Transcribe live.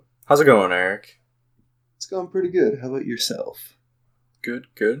How's it going, Eric? It's going pretty good. How about yourself? Good,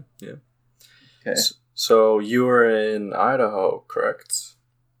 good. Yeah. Okay. So you were in Idaho, correct?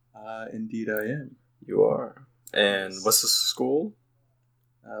 Indeed I am. You are. And Yes. what's the school?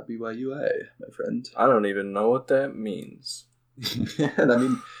 BYUA, my friend. I don't even know what that means. And I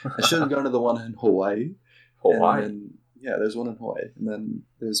mean, I should have gone to the one in Hawaii. Hawaii. And then, yeah, there's one in Hawaii. And then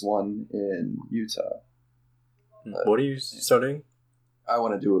there's one in Utah. What are you studying? I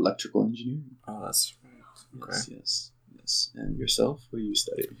want to do electrical engineering. Oh, that's okay. Yes. And yourself? What are you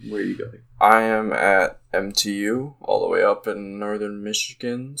studying? Where are you going? I am at MTU, all the way up in northern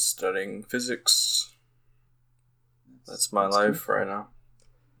Michigan, studying physics. That's my life right now.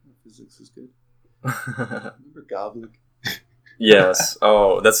 Physics is good. Remember Goblik? Yes.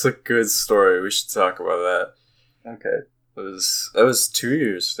 Oh, that's a good story. We should talk about that. Okay. That was 2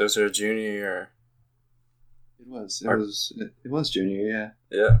 years. That was our junior year. It was junior, yeah.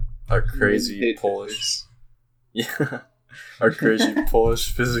 Yeah. Our crazy Polish. Physics. Yeah. Our crazy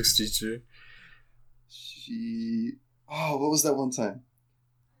Polish physics teacher. What was that one time?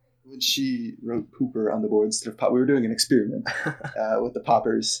 When she wrote pooper on the board instead of pop. We were doing an experiment with the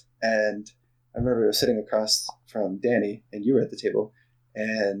poppers, and I remember I was sitting across from Danny, and you were at the table,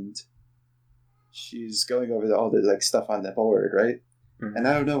 and she's going over all the stuff on the board, right? Mm-hmm. And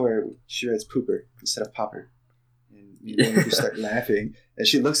out of nowhere, she writes pooper instead of popper. And we just start laughing, and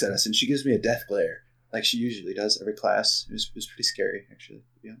she looks at us, and she gives me a death glare, like she usually does every class. It was pretty scary, actually,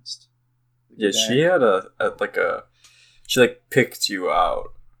 to be honest. Yeah, she had she picked you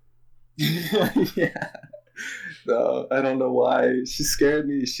out. Yeah. No, I don't know why. She scared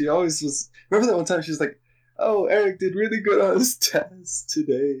me. She always was. Remember that one time she was like, "Oh, Eric did really good on his test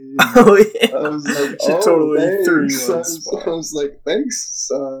today." Oh yeah. I was like, she totally threw you on the spot. I was like,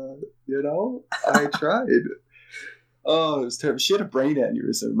 "Thanks, I tried." Oh, it was terrible. She had a brain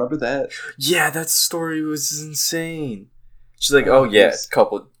aneurysm. Remember that? Yeah, that story was insane. She's like, "Oh yeah,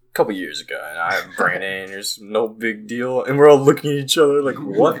 couple years ago, and I have brain aneurysm, no big deal." And we're all looking at each other like,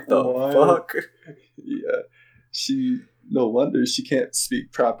 "What the fuck?" Yeah, no wonder she can't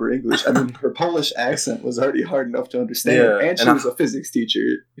speak proper English. I mean, her Polish accent was already hard enough to understand, and she was a physics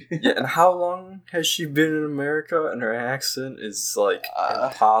teacher. Yeah, and how long has she been in America? And her accent is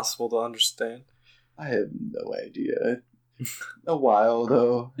impossible to understand. I have no idea. A while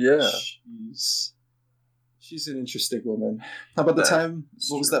though. Yeah. She's an interesting woman. How about the time?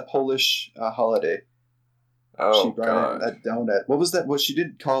 What was that Polish holiday? Oh, she brought in that donut. What was that? Well, she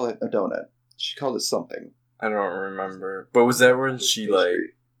didn't call it a donut. She called it something. I don't remember. But was that when she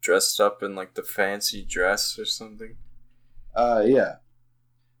dressed up in the fancy dress or something? Yeah.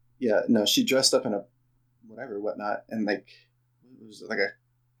 Yeah. No, she dressed up in a whatnot, and it was like a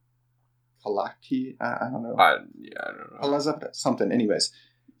kalaki. I don't know. I don't know. Something. Anyways,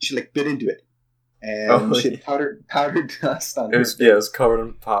 she bit into it. And she had powdered dust on her. It was covered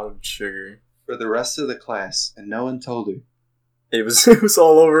in powdered sugar. For the rest of the class, and no one told her. It was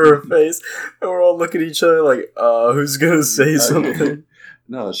all over her face, and we're all looking at each other like, who's gonna say something?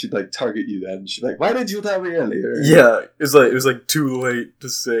 No, she'd target you then. She'd be like, "Why did you tell me earlier?" Yeah, it was too late to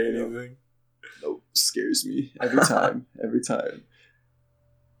say anything. Nope, scares me every time. Every time.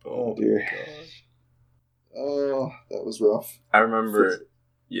 Oh dear. Gosh. Oh, that was rough. I remember.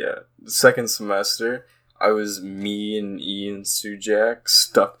 Yeah, the second semester, me and Ian Sujak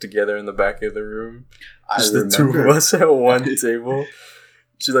stuck together in the back of the room. Just the two of us at one table.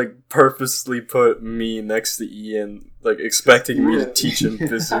 She purposely put me next to Ian, expecting me to teach him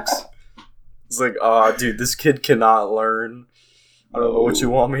physics. It's like, dude, this kid cannot learn. I don't know what you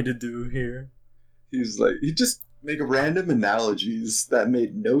want me to do here. He just make random analogies that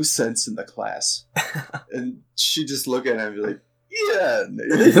made no sense in the class. And she just look at him and be like, yeah.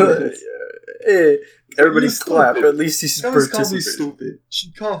 Hey, everybody clap. At least he's participating. Stupid.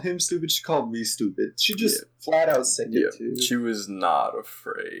 She'd call him stupid. She called me stupid. She just flat out said it too. She was not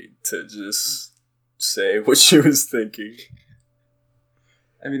afraid to just say what she was thinking.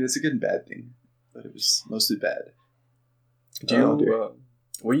 I mean, it's a good and bad thing, but it was mostly bad.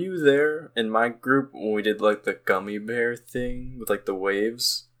 Were you there in my group when we did the gummy bear thing with the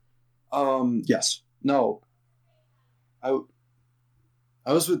waves? Yes. No.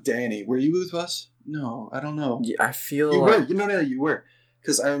 I was with Danny. Were you with us? No, I don't know. Yeah, I feel you were. You were.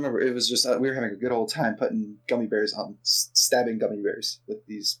 Because I remember it was just we were having a good old time putting gummy bears on, stabbing gummy bears with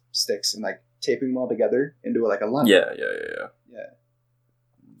these sticks and taping them all together into a line. Yeah.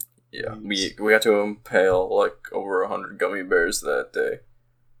 We got to impale over 100 gummy bears that day.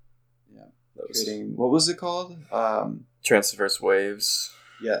 Yeah. What was it called? Transverse waves.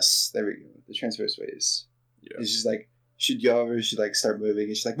 Yes, there we go. The transverse waves. Yeah. It's just she'd go over, she'd like start moving,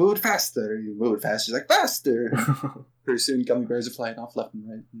 and she's like, "Move it faster!" You move it fast, she's like, "Faster!" Pretty soon, gummy bears are flying off left and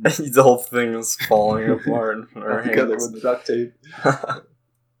right. The whole thing is falling apart in our together hands. with the duct tape.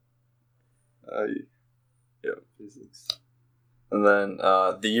 Yeah. Physics. And then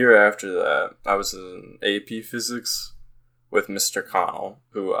the year after that, I was in AP Physics with Mr. Connell,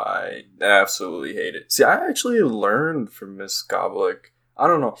 who I absolutely hated. See, I actually learned from Miss Goblik. I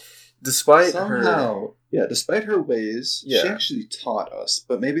don't know. Despite her ways, Yeah. she actually taught us.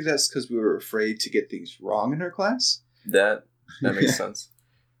 But maybe that's because we were afraid to get things wrong in her class. That makes sense.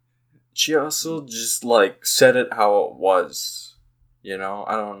 She also just like said it how it was. You know,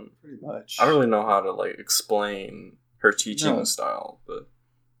 Pretty much. I don't really know how to like explain her teaching style, but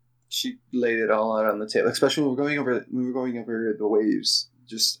she laid it all out on the table. Especially when we were going over the waves.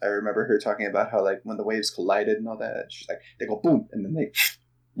 Just I remember her talking about how like when the waves collided and all that, she's like they go boom and then they.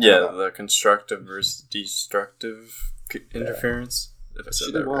 The constructive versus destructive interference. If I said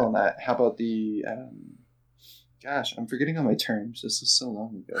she that did well right. on that. How about the? Gosh, I'm forgetting all my terms. This was so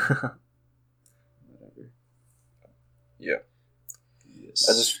long ago. Whatever. Yeah. Yes.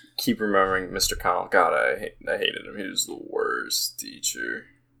 I just keep remembering Mr. Connell. God, I hated him. He was the worst teacher.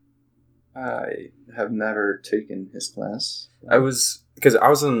 I have never taken his class. That was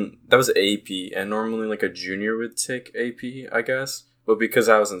AP, and normally like a junior would take AP, I guess. But because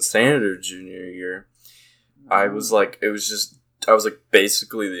I was in standard junior year, I was like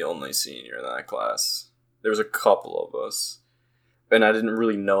basically the only senior in that class. There was a couple of us, and I didn't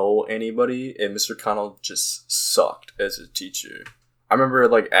really know anybody, and Mr. Connell just sucked as a teacher. I remember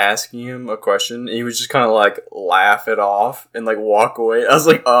like asking him a question, and he would just kind of like laugh it off and like walk away. I was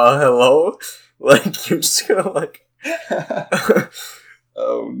like, hello? Like, you're just gonna like...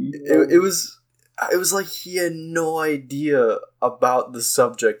 Oh, no. It was like he had no idea about the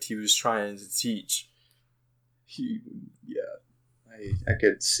subject he was trying to teach. I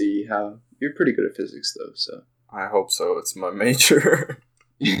could see how... You're pretty good at physics, though, so... I hope so. It's my major.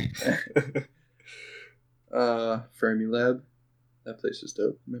 Fermilab. That place was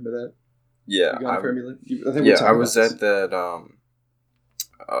dope. Remember that? Yeah. You got Fermilab? I was at that,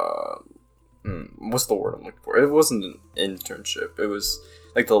 what's the word I'm looking for? It wasn't an internship. It was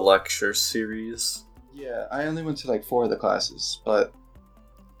like the lecture series. Yeah, I only went to like 4 of the classes, but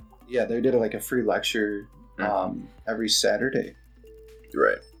yeah, they did like a free lecture every Saturday.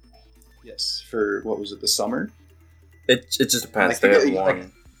 Right. Yes, for what was it, the summer? It just depends. Like, they have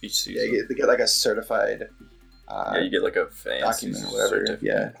one each season. Yeah, they get like a certified you get like a fancy document or whatever. certificate.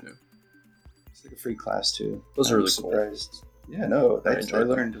 Yeah. It's like a free class too. Those are really surprised. Cool. Yeah, no, I enjoyed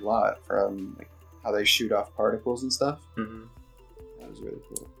learned a lot from like how they shoot off particles and stuff. Mm-hmm. That was really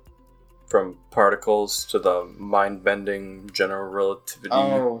cool. From particles to the mind-bending general relativity.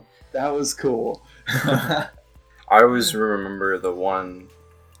 Oh, that was cool. I always remember the one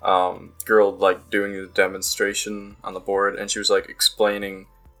girl like doing the demonstration on the board, and she was like explaining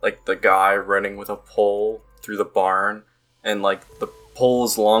like the guy running with a pole through the barn, and like the pole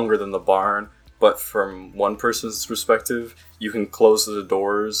is longer than the barn, but from one person's perspective, you can close the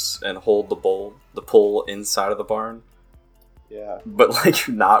doors and hold the pole inside of the barn. Yeah, but like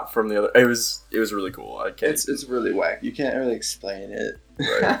not from the other. It was really cool. I can't. It's really whack. You can't really explain it.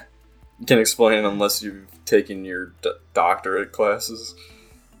 Right. You can't explain it unless you've taken your doctorate classes.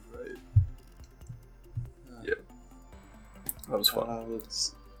 Right. Yeah. That was fun.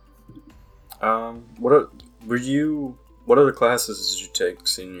 What other classes did you take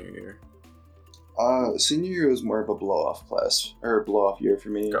senior year? Senior year was more of a blow-off class, or blow-off year for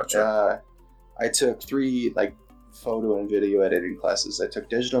me. Gotcha. I took 3 like photo and video editing classes. I took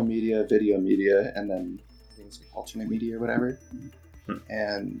digital media, video media, and then I think it's like alternate media or whatever.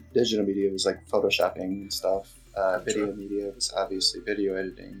 And digital media was like photoshopping and stuff. Video media was obviously video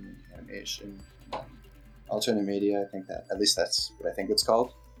editing, animation. Alternate media, I think that, at least that's what I think it's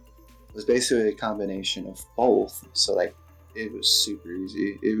called, it was basically a combination of both. So like it was super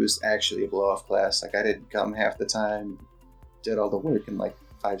easy. It was actually a blow-off class. Like I didn't come half the time, did all the work in like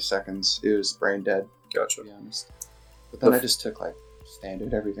 5 seconds. It was brain dead. Gotcha. To be honest. But then I just took like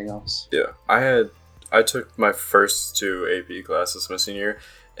standard everything else. Yeah, I took my first 2 AP classes my senior year,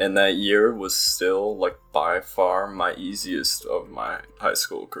 and that year was still like by far my easiest of my high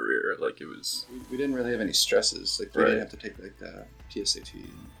school career. Like it was. We didn't really have any stresses. Like we Right. didn't have to take like the TSAT.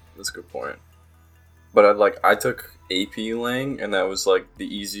 That's a good point. But I took AP Lang, and that was like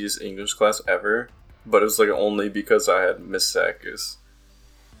the easiest English class ever. But it was like only because I had Miss Sakis.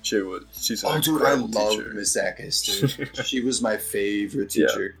 She's an incredible teacher. Love Miss Zakis, dude. She was my favorite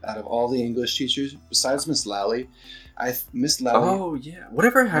teacher out of all the English teachers, besides Miss Lally. Miss Lally. Oh yeah,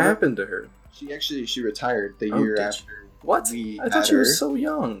 whatever happened to her? She retired the year did after What? I thought she was so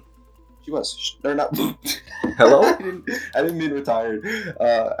young. She was. Or not. Hello? I didn't mean retired.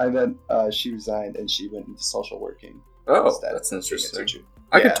 I meant she resigned and she went into social working. Oh, that's interesting.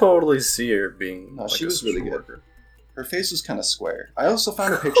 I could totally see her being she was really good. Worker. Her face was kind of square. I also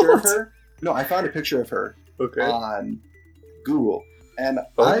found a picture of her. No, I found a picture of her on Google. And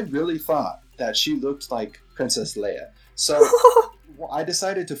I really thought that she looked like Princess Leia. So I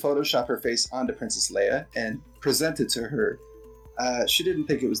decided to Photoshop her face onto Princess Leia and present it to her. She didn't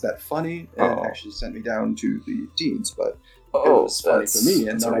think it was that funny and actually sent me down to the deans, but it was funny for me.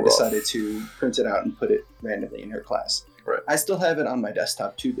 And then I decided to print it out and put it randomly in her class. Right. I still have it on my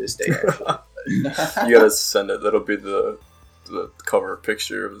desktop to this day, actually. You gotta send it. That'll be the cover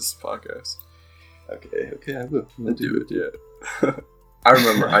picture of this podcast. Okay, I will. I'll do it, yeah. I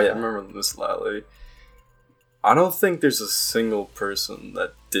remember Miss Lally. I don't think there's a single person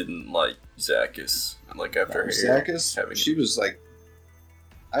that didn't like Zacchaeus. And like after her Zacchaeus, she was like,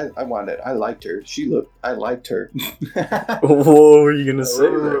 I liked her. I liked her. What were you gonna say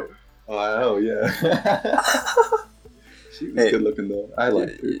there? Oh, I know, yeah. She was good looking though. I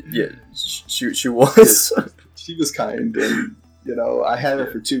liked her. Yeah, she was. She was kind, and you know, I had her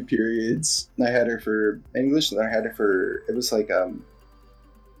for 2 periods. I had her for English, and then I had her for it was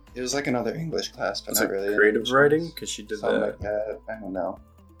like another English class, but not really. Creative writing, because she did something that. Like that. I don't know.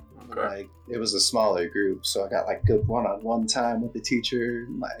 Okay. Like it was a smaller group, so I got like good one-on-one time with the teacher.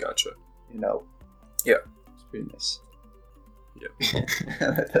 Like, gotcha. You know. Yeah. It's pretty nice. Yep.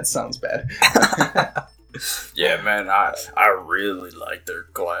 That sounds bad. Yeah, man, I really liked their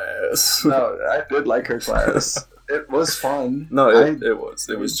class. No, I did like her class. It was fun. No, it was.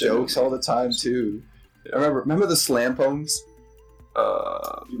 It was jokes all the time too. Yeah. Remember the slam poems?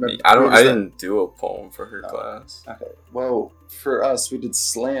 I didn't do a poem for her class. Okay. Well, for us, we did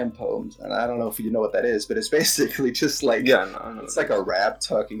slam poems, and I don't know if you know what that is, but it's basically just like it's like a rap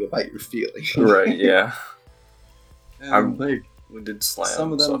talking about your feelings. Right. Yeah. We did slam.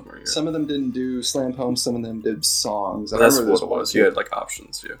 Some of them didn't do slam poems. Some of them did songs. That's what it was. You had like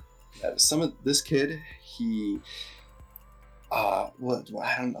options. Yeah. Some of this kid, he. For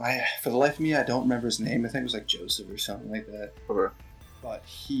the life of me, I don't remember his name. I think it was like Joseph or something like that. Okay. But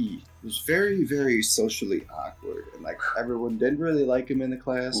he was very, very socially awkward, and like everyone didn't really like him in the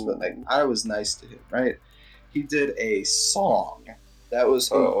class. Ooh. But like I was nice to him, right? He did a song that was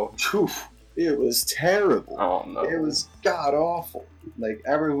it was terrible. Oh no! It was god awful. Like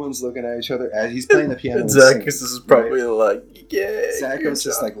everyone's looking at each other as he's playing the piano. Zacchaeus is probably like, yeah. Zacchaeus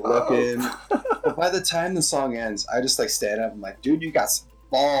just like looking. But by the time the song ends, I just like stand up. I'm like, dude, you got some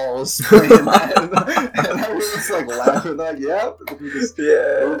balls playing that. And everyone's like laughing. Like, yep.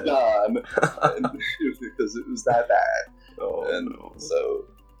 Moved on. Because it was that bad. Oh, no. So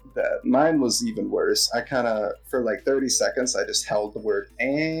mine was even worse. I kind of, for like 30 seconds, I just held the word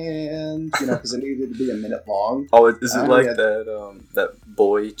and, because it needed to be a minute long. Oh, is it like that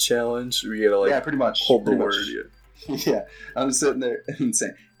boy challenge where you gotta like pretty much hold the word? Yeah. I'm sitting there and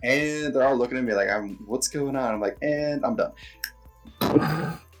saying, and they're all looking at me like, what's going on? I'm like, and I'm done.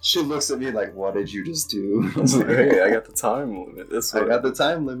 She looks at me like, what did you just do? Hey, I got the time limit. I got the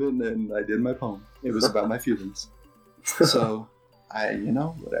time limit and I did my poem. It was about my feelings. So...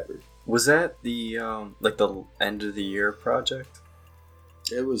 whatever. Was that the the end of the year project?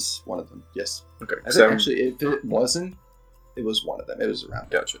 It was one of them. Yes. Okay. I think actually, if it wasn't, it was one of them. It was around.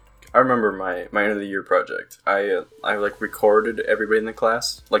 Gotcha. I remember my end of the year project. I like recorded everybody in the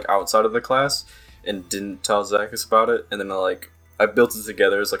class, like outside of the class, and didn't tell Zacchaeus about it. And then I built it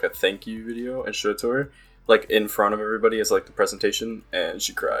together as like a thank you video and showed it to her, like in front of everybody as like the presentation, and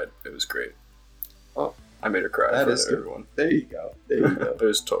she cried. It was great. Oh. I made her cry in front of everyone. There you go. It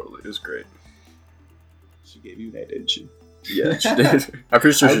was great. She gave you an A, didn't she? Yeah, she did. I'm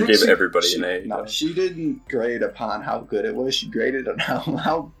pretty sure she gave everybody an A. No, she didn't grade upon how good it was. She graded on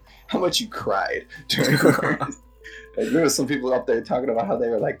how much you cried during the Like, there were some people up there talking about how they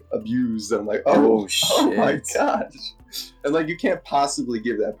were like abused. And I'm like, oh shit. Oh my gosh. And like, you can't possibly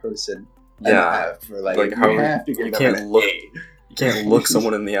give that person an F for like how you have to give them an A. You can't look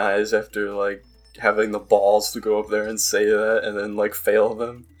someone in the eyes after like having the balls to go up there and say that and then like fail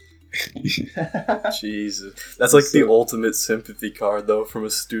them. Jesus, that's like the ultimate sympathy card though from a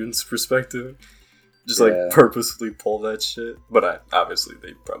student's perspective. Just like purposely pull that shit. But obviously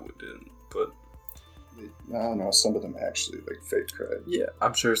they probably didn't. But I don't know, some of them actually like fake cried. Yeah,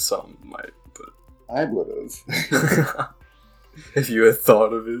 I'm sure some might, but I would have. If you had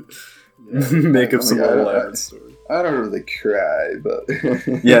thought of it. Make up some elaborate story. I don't really cry, but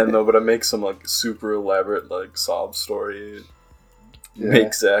yeah, no, but I make some like super elaborate like sob story.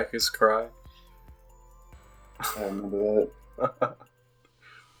 Make Zacchaeus cry. I remember that.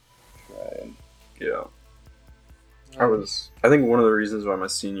 Right. Yeah. I think one of the reasons why my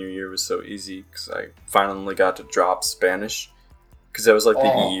senior year was so easy, because I finally got to drop Spanish. Because that was like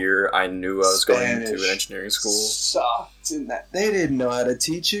the year I knew I was going to an engineering school. Sucked in that. They didn't know how to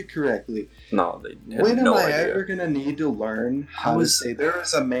teach it correctly. No, they had when no am I idea. ever going to need to learn how to say, there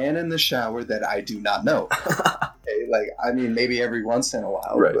is a man in the shower that I do not know? Okay, like, I mean, maybe every once in a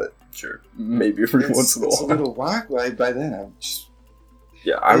while. Right. But sure. Maybe every once in a while. It's a little awkward. By then, I'm just...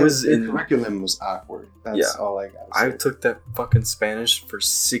 Yeah, I was in... The curriculum was awkward. That's all I got to say. I took that fucking Spanish for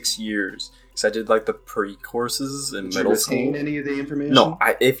 6 years. Because I did, like, the pre-courses in middle school. Did you retain any of the information? No,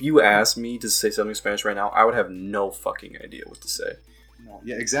 if you asked me to say something in Spanish right now, I would have no fucking idea what to say. No,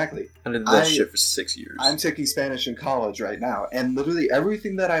 yeah, exactly. I did that shit for 6 years. I'm taking Spanish in college right now, and literally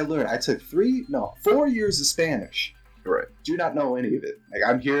everything that I learned, I took 4 years of Spanish. Right. Do not know any of it. Like,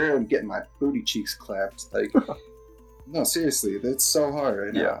 I'm here and getting my booty cheeks clapped. Like, no, seriously, that's so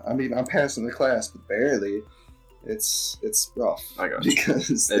hard. Yeah. I mean, I'm passing the class, but barely. It's rough. I got you.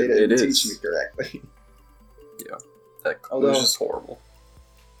 Because they didn't teach me correctly. Yeah. It was just horrible.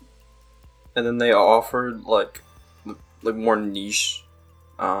 And then they offered, like more niche,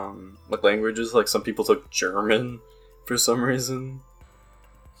 like, languages. Like, some people took German for some reason.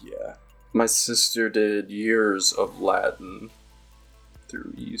 Yeah. My sister did years of Latin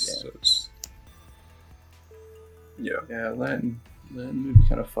through East. Yeah, Latin would be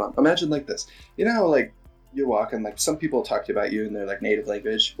kind of fun. Imagine like this. You know how, like, you're walking, like, some people talk to you about you in their, like, native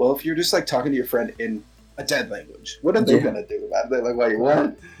language. Well, if you're just, like, talking to your friend in a dead language, what are they going to do about it? Like, wait,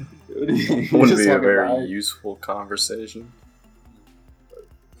 what? Wouldn't be a very useful conversation. But,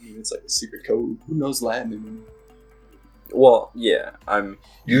 I mean, it's like a secret code. Who knows Latin? Well, yeah. I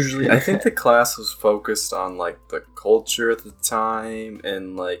think the class was focused on, like, the culture at the time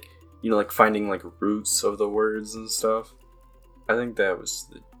and, like, you know, like, finding, like, roots of the words and stuff. I think that was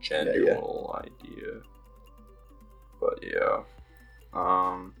the general idea. But yeah.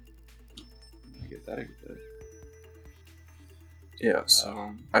 I get that. Yeah,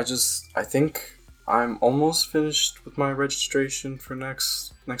 so I think I'm almost finished with my registration for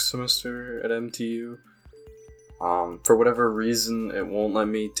next semester at MTU. For whatever reason, it won't let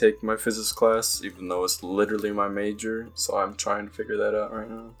me take my physics class, even though it's literally my major, so I'm trying to figure that out right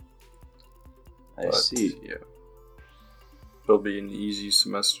now. I see. Yeah. It'll be an easy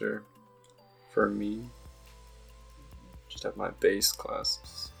semester for me. Just have my base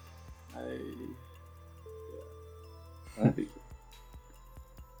classes. That'd be good.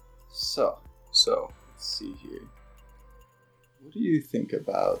 So, let's see here. What do you think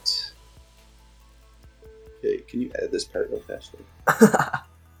about... Okay, can you edit this part real fast?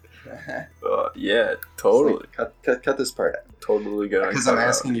 Yeah, totally. Cut this part out. Totally good. Because I'm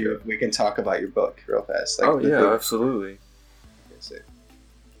asking you if we can talk about your book real fast. Like, absolutely. Okay, so.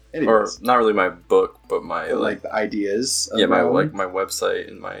 Anyways. Or not really my book, but my like the ideas. Yeah, my website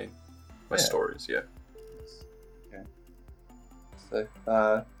and my stories. Yeah. Okay.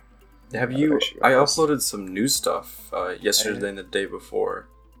 So, have you? I uploaded some new stuff yesterday and the day before.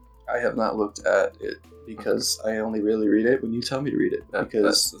 I have not looked at it because I only really read it when you tell me to read it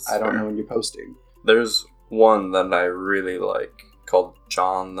because that's I don't know when you're posting. There's one that I really like called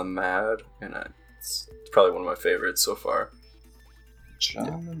John the Mad, and it's probably one of my favorites so far.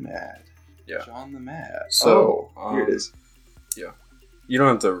 John the Mad. Yeah. John the Mad. So, here it is. Yeah. You don't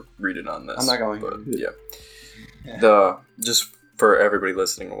have to read it on this. I'm not going to. Yeah. Just for everybody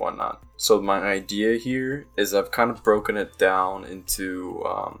listening and whatnot. So my idea here is I've kind of broken it down into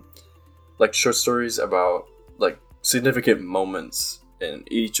like short stories about like significant moments in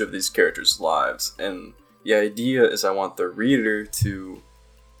each of these characters' lives. And the idea is I want the reader to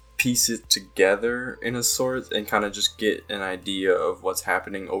piece it together in a sort and kind of just get an idea of what's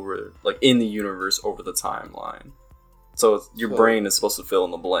happening over like in the universe over the timeline. So your brain is supposed to fill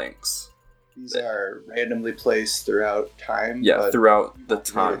in the blanks. These are randomly placed throughout time. Yeah, throughout the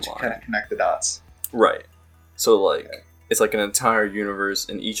timeline. To kind of connect the dots. Right. So like it's like an entire universe,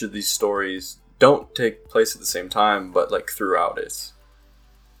 and each of these stories don't take place at the same time, but like throughout it.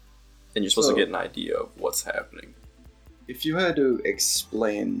 And you're supposed to get an idea of what's happening. If you had to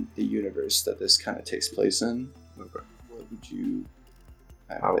explain the universe that this kind of takes place in, what would you?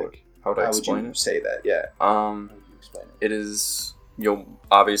 How would I explain it? Say that, yeah. How would you explain it? It is,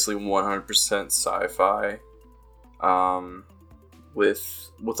 obviously 100% sci-fi,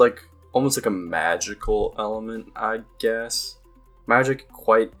 with like almost like a magical element, I guess. Magic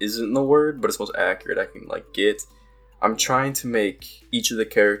quite isn't the word, but it's the most accurate I can like get. I'm trying to make each of the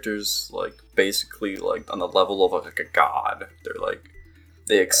characters like basically like on the level of like a god.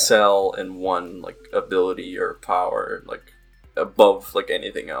 they excel in one like ability or power like above like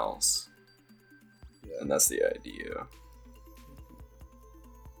anything else. Yeah. And that's the idea.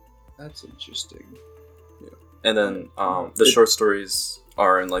 That's interesting. Yeah. And then the short stories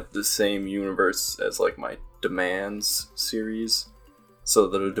are in like the same universe as like my Demands series. So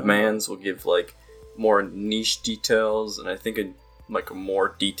the Demands will give like more niche details and I think a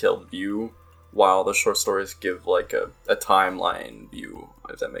more detailed view, while the short stories give like a timeline view,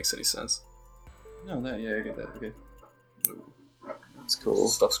 if that makes any sense. No, I get that. Okay. That's cool.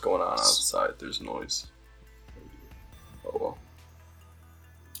 Stuff's going on outside. There's noise. Oh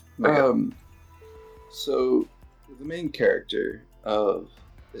well. So the main character of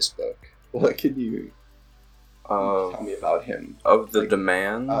this book, what can you tell me about him? Of the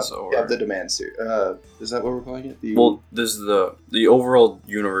Demands? Of the Demands series. Is that what we're calling it? Well, there's the overall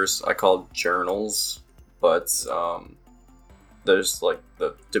universe I call journals, but there's like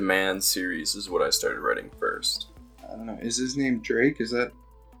the Demand series is what I started writing first. I don't know. Is his name Drake? Is that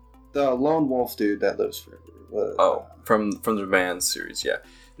the lone wolf dude that lives forever? From the Demand series, yeah.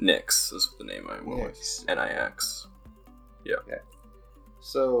 Nix is the name I went with. Nix. Yeah. Okay.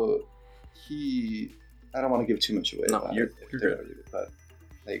 So I don't want to give too much away. No, you're good. But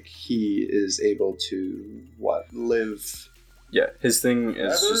like he is able to live. Yeah, his thing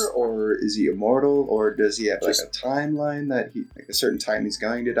is just... Or is he immortal, or does he have like a timeline that he like a certain time he's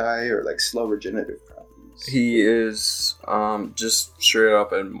going to die, or like slow regenerative problems? He is just straight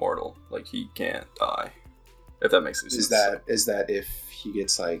up immortal. Like he can't die. If that makes any sense. Is that if he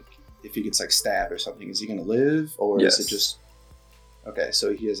gets stabbed or something, is he gonna live, or is it just... Okay,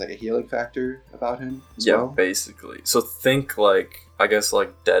 so he has like a healing factor about him as well? Yeah, basically. So think like, I guess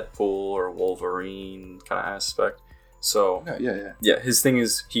like Deadpool or Wolverine kind of aspect. So yeah. His thing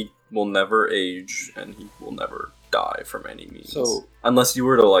is he will never age and he will never die from any means. So unless you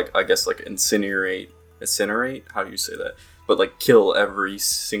were to like, I guess like incinerate. How do you say that? But like kill every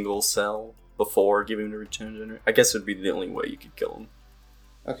single cell before giving him the regenerate. I guess it would be the only way you could kill him.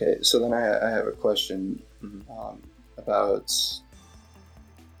 Okay, so then I have a question about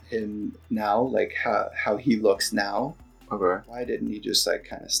him now, like how he looks now. Okay. Why didn't he just like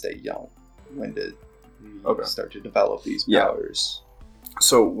kind of stay young? When did he start to develop these powers?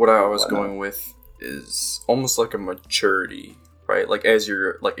 So what I was going with is almost like a maturity, right? Like as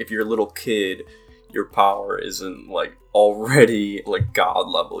you're like if you're a little kid, your power isn't like already like god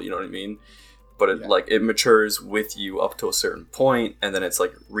level, you know what I mean? But it matures with you up to a certain point, and then it's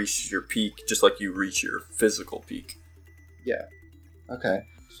like reaches your peak, just like you reach your physical peak. Yeah. Okay.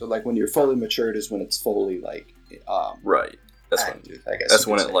 So like when you're fully matured is when it's fully like right. That's active, I guess. That's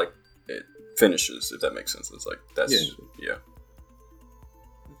when it finishes, if that makes sense. It's like that's yeah.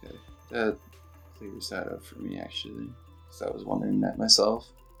 Okay. That clears that up for me actually. Because I was wondering that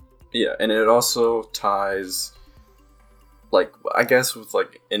myself. Yeah, and it also ties like I guess with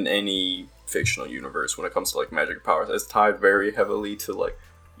like in any fictional universe when it comes to like magic powers, it's tied very heavily to like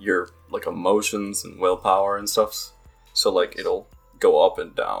your like emotions and willpower and stuff. So like it'll go up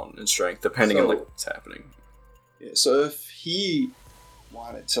and down in strength depending on like what's happening. Yeah, so if he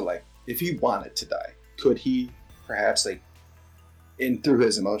wanted to die, could he perhaps like through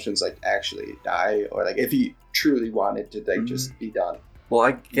his emotions like actually die, or like if he truly wanted to like just be done? Well,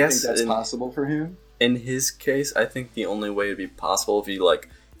 I guess that's possible for him. In his case, I think the only way it'd be possible if he like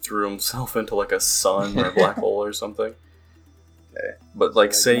threw himself into like a sun or a black hole or something. Okay. But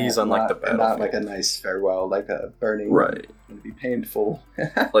like say he's on like the battlefield. Not like a nice farewell, like a burning. Right. It'd be painful.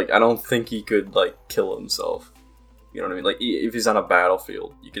 Like I don't think he could like kill himself. You know what I mean? Like if he's on a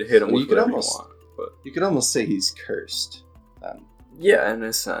battlefield, you could hit him with whatever you want. But you could almost say he's cursed. Yeah, in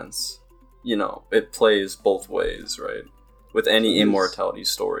a sense. You know, it plays both ways, right? With any immortality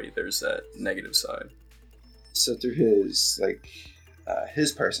story, there's that negative side. So through his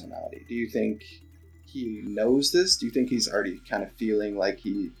his personality, do you think he knows this? Do you think he's already kind of feeling like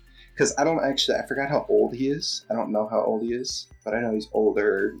he... Because I forgot how old he is. I don't know how old he is, but I know he's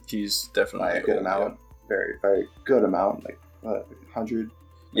older. He's definitely by a good amount. Yeah. Very, very good amount. Like, 100?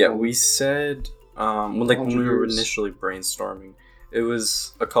 Yeah, we said, when we were initially brainstorming, it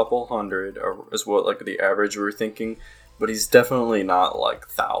was a couple hundred, or is what like the average we were thinking, but he's definitely not like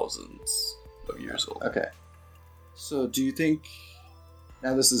thousands of years old. Okay. So do you think...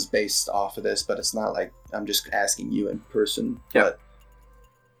 Now this is based off of this, but it's not like I'm just asking you in person. Yeah. But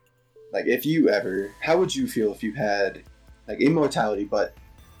like if you ever... How would you feel if you had like immortality, but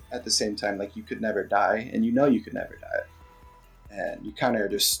at the same time like you could never die, and you know you could never die, and you kind of are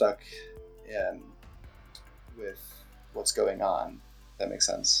just stuck with what's going on? That makes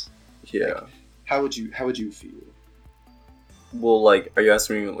sense. Yeah. Like, how would you feel? Well, like, are you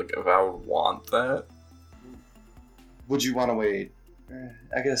asking me like if I would want that? Would you want to wait?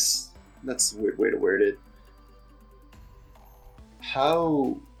 I guess that's a weird way to word it.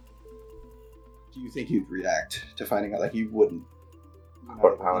 How do you think you'd react to finding out like you wouldn't?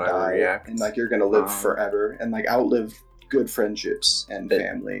 How would I react? And like you're gonna live forever and like outlive good friendships and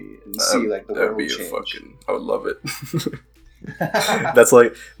family and see like the world change. I would love it. That's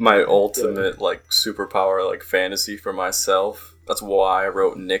like my ultimate like superpower, like fantasy for myself. That's why I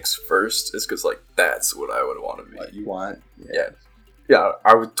wrote Nyx first. Is because like that's what I would want to be. What you want? Yeah.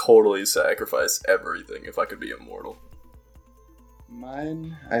 I would totally sacrifice everything if I could be immortal.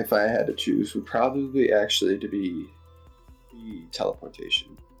 Mine, if I had to choose, would probably actually to be teleportation.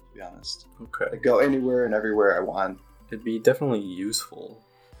 To be honest. Okay. Like go anywhere and everywhere I want. It'd be definitely useful.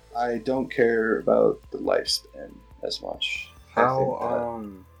 I don't care about the lifespan as much.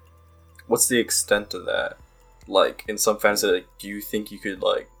 What's the extent of that? Like in some fantasy, like, do you think you could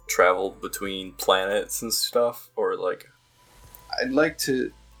like travel between planets and stuff, or like? I'd like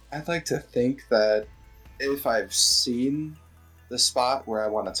to think that if I've seen the spot where I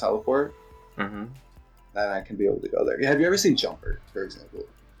want to teleport, then I can be able to go there. Have you ever seen Jumper, for example?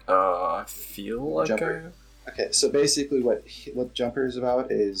 I feel like Jumper. Okay, so basically what Jumper is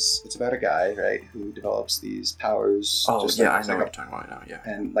about is it's about a guy, right, who develops these powers. Oh, just yeah, I know what you're talking about now, yeah.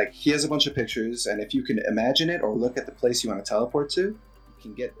 And, like, he has a bunch of pictures, and if you can imagine it or look at the place you want to teleport to, you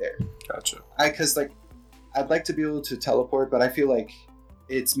can get there. Gotcha. Because, like, I'd like to be able to teleport, but I feel like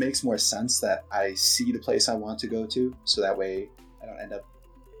it makes more sense that I see the place I want to go to, so that way I don't end up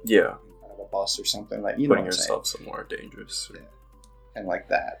in front of a bus or something. Like, you know, putting yourself somewhere dangerous. Yeah. And like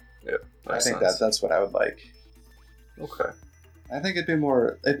that. Yeah, I think that's what I would like. Okay. I think it'd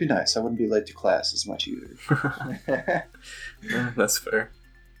be nice. I wouldn't be late to class as much either. Yeah, that's fair.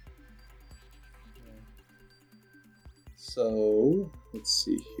 So, let's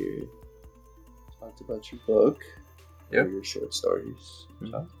see here. Talked about your book. Yep. Or your short stories.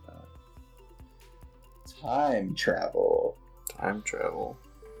 Talked about time travel. Time travel.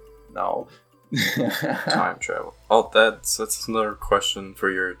 No. Time travel. Oh, that's another question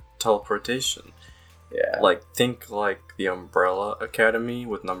for your teleportation. Yeah. Like, think like the Umbrella Academy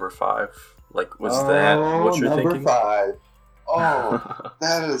with number 5. Like, was that what you're thinking? Number 5. Oh,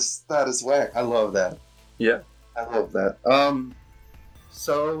 that is whack. I love that. Yeah. I love that.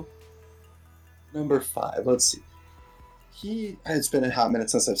 So number 5. Let's see. It's been a hot minute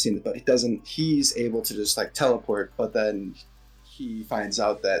since I've seen it, but he's able to just like teleport, but then he finds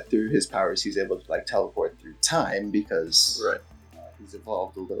out that through his powers he's able to like teleport through time because he's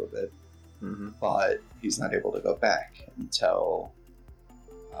evolved a little bit. But he's not able to go back until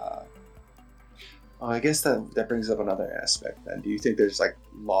I guess that brings up another aspect then. Do you think there's like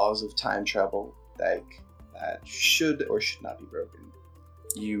laws of time travel that should or should not be broken?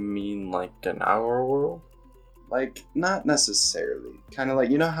 You mean like in our world? Like, not necessarily. Kind of like,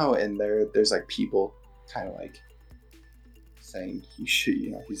 you know how in there's like people kind of like saying he should,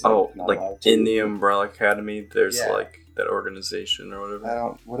 you know, he's like, not allowed to. In the Umbrella Academy, there's like that organization or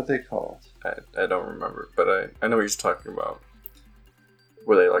whatever. What are they called? I don't remember, but I know what you're talking about.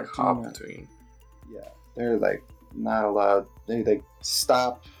 Where they like hop between. Yeah, they're like not allowed. They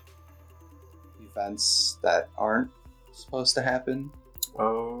stop events that aren't supposed to happen.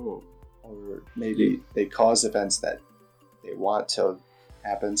 Oh. Or maybe they cause events that they want to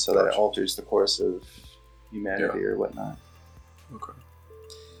happen so that it alters the course of humanity or whatnot. Okay.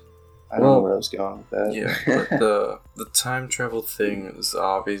 I don't know where I was going with that. Yeah, but the time travel thing is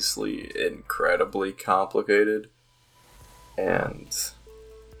obviously incredibly complicated. And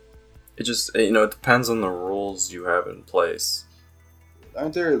it just, it depends on the rules you have in place.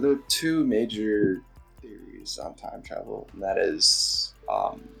 Aren't there are two major theories on time travel? And that is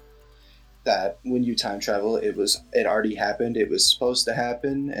that when you time travel, it already happened, it was supposed to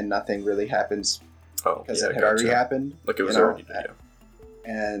happen, and nothing really happens because it had already happened. Like it was already done, yeah.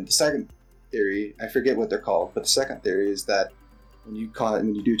 And the second theory, I forget what they're called, but the second theory is that when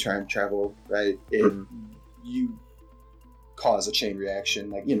you do time travel, right, you cause a chain reaction,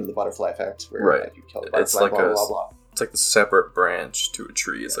 like the butterfly effect, where like, you kill the butterfly, it's like blah, blah, blah. It's like the separate branch to a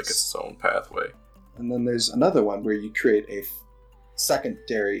tree. It's like its own pathway. And then there's another one where you create a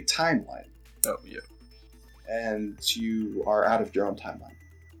secondary timeline. Oh yeah. And you are out of your own timeline.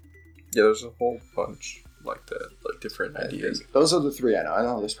 Yeah, there's a whole bunch like that, like different ideas. Those are the three I know. I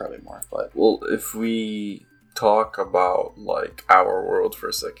know there's probably more, but if we talk about like our world for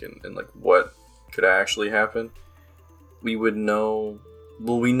a second and like what could actually happen, we would know.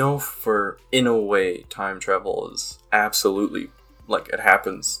 Well, we know for in a way time travel is absolutely like it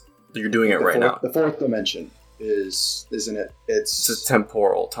happens. You're doing it right now. The fourth dimension isn't it? It's a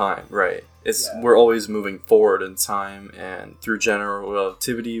temporal time, right? We're always moving forward in time, and through general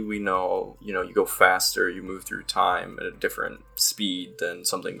relativity, we know, you go faster, you move through time at a different speed than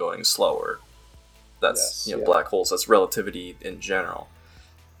something going slower. That's black holes. That's relativity in general.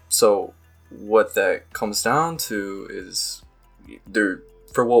 So what that comes down to is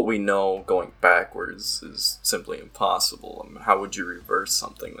for what we know, going backwards is simply impossible. I mean, how would you reverse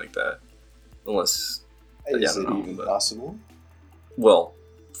something like that? Unless... Is it even possible? Well,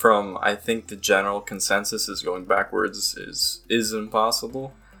 I think the general consensus is going backwards is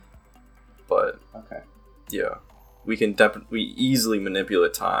impossible. But... Okay. Yeah. We can we easily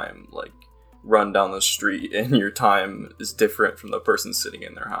manipulate time, like, run down the street and your time is different from the person sitting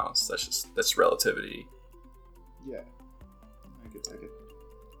in their house. That's relativity. Yeah. I get that.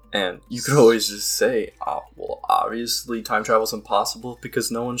 And you could always just say, well, obviously time travel's impossible because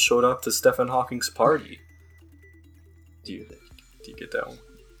no one showed up to Stephen Hawking's party. Do you get that one?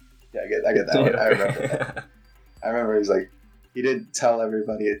 Yeah, I get that one. I remember that. I remember he didn't tell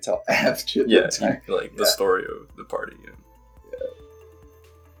everybody until after the time. The story of the party. Yeah.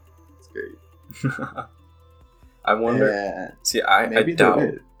 It's great. I wonder... See, I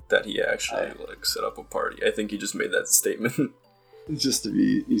doubt that he actually, set up a party. I think he just made that statement. Just to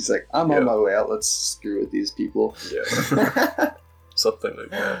be... He's like, I'm on my way out, let's screw with these people. Yeah. Something like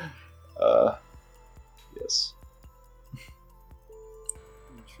that. Yes.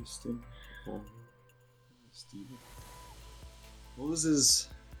 Interesting. Steven. What was his...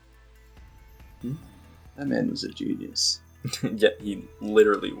 That man was a genius. Yeah, he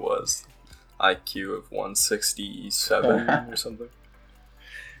literally was. IQ of 167 or something.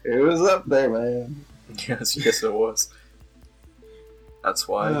 It was up there, man. Yes, it was. That's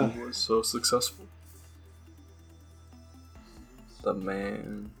why he was so successful. The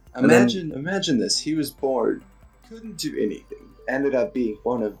man. Imagine this. He was born, couldn't do anything, ended up being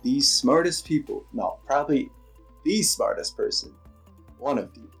one of the smartest people. No, probably the smartest person. One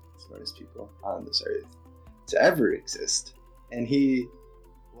of the smartest people on this earth to ever exist. And he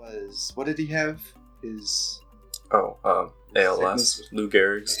was... What did he have? ALS. Lou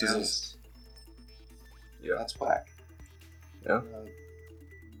Gehrig's disease. Yeah. That's whack. Yeah.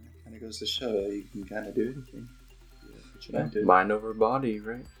 Kind of goes to show you can kind of do anything. Mind over body,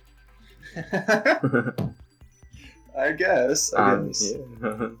 right? I guess. Yeah.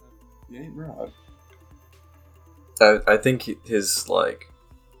 You ain't wrong. I think his,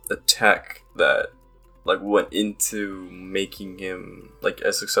 the tech that, went into making him,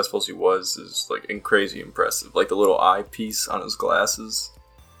 as successful as he was is, crazy impressive. The little eyepiece on his glasses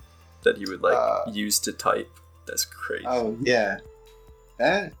that he would, use to type. That's crazy. Oh, yeah.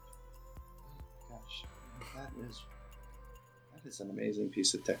 That is an amazing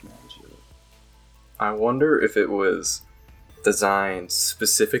piece of technology. I wonder if it was designed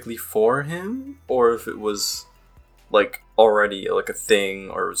specifically for him, or if it was already a thing,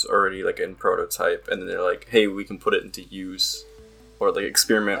 or it was already in prototype, and then they're like, hey, we can put it into use, or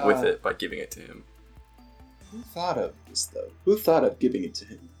experiment with it by giving it to him. Who thought of this though? Who thought of giving it to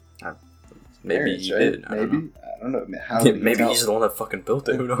him? Maybe he did. I don't know. How maybe he's the one that fucking built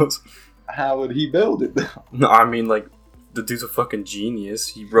it. Who knows? How would he build it though? No, I mean the dude's a fucking genius.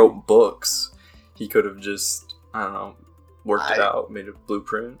 He wrote books. He could have just, I don't know, worked it out, made a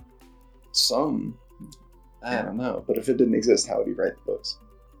blueprint. I don't know. But if it didn't exist, how would he write the books?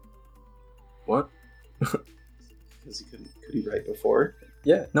 What? Because he couldn't. Could he write before?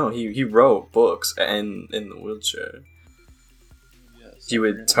 Yeah, no, he wrote books and in the wheelchair. Yes, he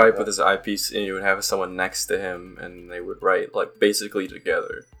would type with his eyepiece, and he would have someone next to him, and they would write basically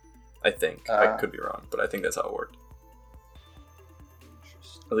together. I think I could be wrong, but I think that's how it worked.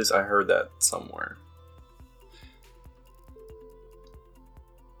 At least I heard that somewhere.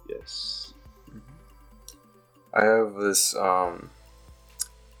 Yes. I have this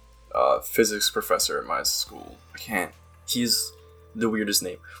physics professor at my school. He's the weirdest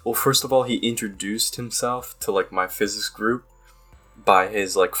name. Well, first of all, he introduced himself to my physics group by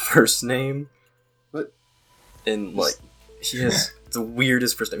his first name. What? And he has the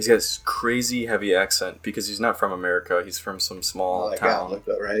weirdest first name. He's got this crazy heavy accent because he's not from America. He's from some small town. Goblik,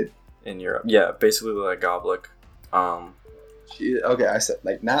 though, right? In Europe. Yeah, basically like Goblik. Okay, I said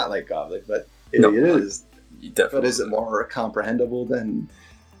not like Goblik, but it is. Definitely. But is it more comprehensible than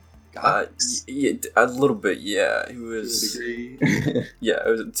Goblik's? Yeah, a little bit, yeah. He was... To a degree. Yeah,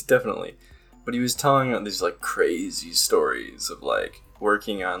 it's definitely. But he was telling these crazy stories of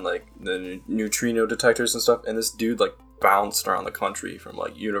working on the neutrino detectors and stuff, and this dude bounced around the country from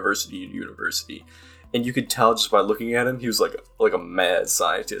university to university. And you could tell just by looking at him, he was like a mad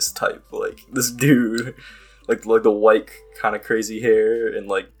scientist type. This dude, like the white kind of crazy hair, and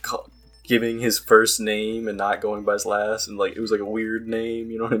like giving his first name and not going by his last, and like it was like a weird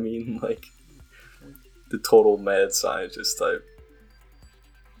name, you know what I mean? Like the total mad scientist type.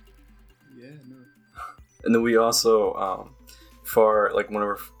 Yeah, no. And then we also for like one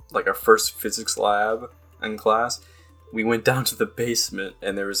of our first physics lab in class, we went down to the basement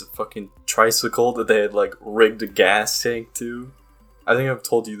and there was a fucking tricycle that they had like rigged a gas tank to. I think I've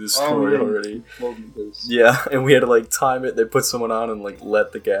told you this story already. Yeah, and we had to like time it. They put someone on and like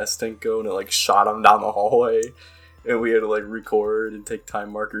let the gas tank go, and it like shot them down the hallway. And we had to like record and take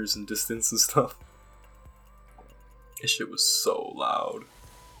time markers and distance and stuff. This shit was so loud.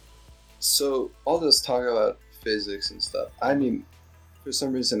 So all this talk about physics and stuff, I mean, for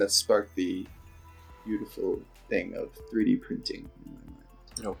some reason it sparked the beautiful thing of 3D printing in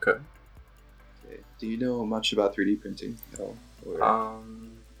my mind. Okay. Do you know much about 3D printing at all? Or...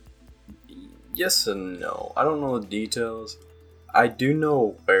 Yes and no. I don't know the details. I do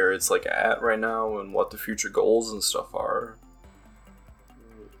know where it's like at right now and what the future goals and stuff are.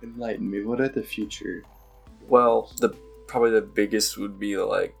 Enlighten me. What are the future? Well, probably the biggest would be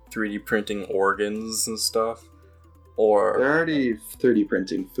like 3D printing organs and stuff. Or they're already 3D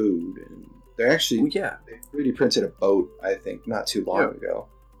printing food, and they're actually they 3D printed a boat, I think, not too long ago.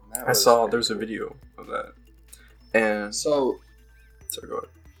 I saw there's a video of that. And so sorry, go ahead.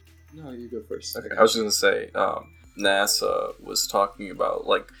 No, you go first. Okay. I was just gonna say, NASA was talking about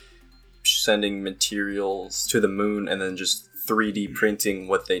like sending materials to the moon and then just 3D printing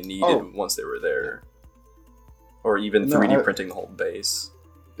what they needed once they were there, or even 3D printing the whole base.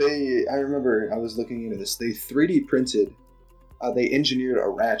 I remember I was looking into this. They 3D printed. They engineered a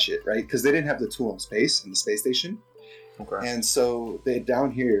ratchet, right? Because they didn't have the tool in space in the space station. Okay. And so they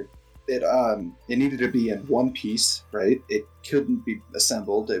down here. It needed to be in one piece, right? It couldn't be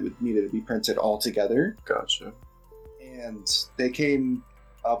assembled. It needed to be printed all together. Gotcha. And they came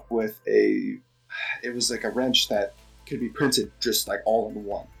up with it was like a wrench that could be printed just like all in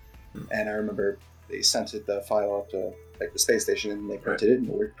one. And I remember they sent the file up to like the space station and they printed it and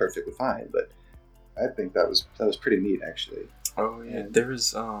it worked perfectly fine. But I think that was pretty neat actually. Oh yeah,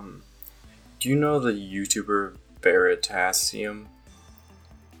 there's do you know the YouTuber Veritasium?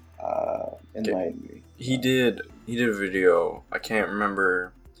 Enlighten me. He did a video. I can't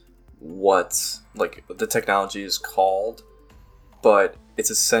remember what like the technology is called, but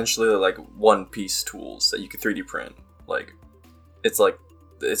it's essentially like one piece tools that you can 3D print. Like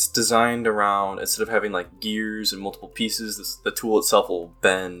it's designed around, instead of having like gears and multiple pieces, the tool itself will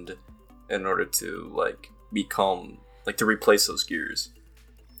bend in order to like become like to replace those gears,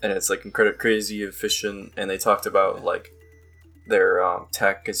 and it's like incredibly crazy efficient. And they talked about like their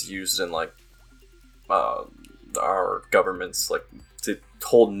tech is used in like our governments like to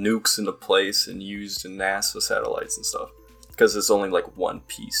hold nukes into place and used in NASA satellites and stuff, because it's only like one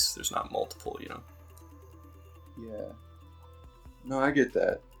piece. There's not multiple, you know. Yeah. No, I get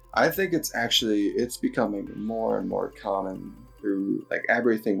that. I think it's becoming more and more common through like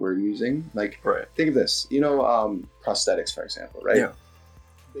everything we're using. Like, think of this. You know, prosthetics, for example, right? Yeah.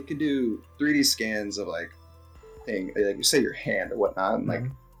 They can do 3D scans of like you say your hand or whatnot, and like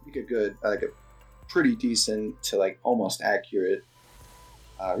make a pretty decent to like almost accurate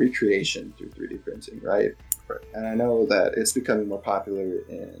recreation through 3D printing, right? And I know that it's becoming more popular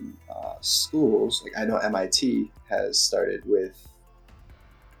in schools. Like I know MIT has started with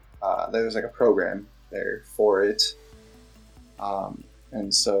there's like a program there for it,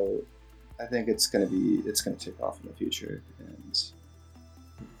 and so I think it's gonna take off in the future, and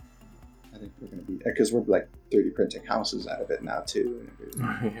I think we're gonna be, because we're like 3D printing houses out of it now too.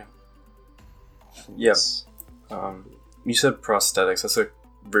 And yes. You said prosthetics. That's a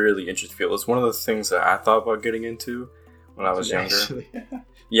really interesting field. It's one of the things that I thought about getting into when I was younger.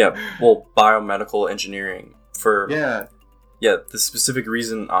 Yeah, well, biomedical engineering the specific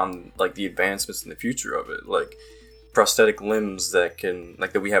reason on like the advancements in the future of it, like prosthetic limbs that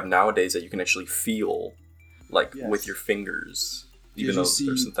we have nowadays that you can actually feel like with your fingers, even though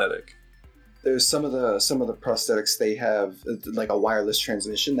they're synthetic. There's some of the prosthetics, they have like a wireless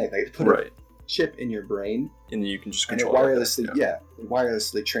transmission. They put a chip in your brain, and you can just control it wirelessly. It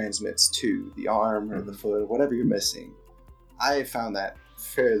wirelessly transmits to the arm or the foot, whatever you're missing. I found that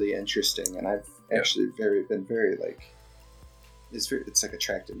fairly interesting, and I've actually been very like it's like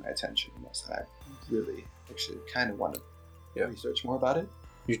attracted my attention almost. And I really actually kind of want to research more about it.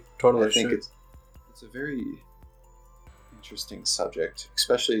 You totally I think it's a very interesting subject,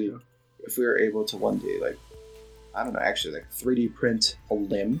 especially if we were able to one day, like, I don't know, actually like 3D print a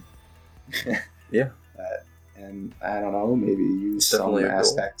limb. And I don't know, maybe use some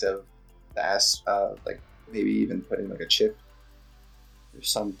aspect of like maybe even putting like a chip or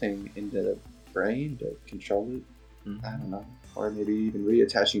something into the brain to control it. Mm-hmm. I don't know. Or maybe even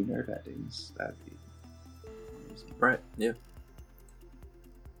reattaching nerve endings. That'd be amazing. Right, yeah.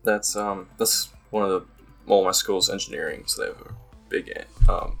 That's one of the, well, my school's engineering, so they have a big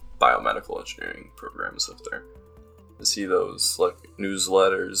biomedical engineering programs up there. I see those like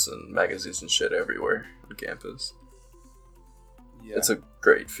newsletters and magazines and shit everywhere on campus. Yeah. It's a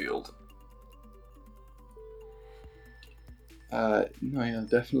great field. No, yeah,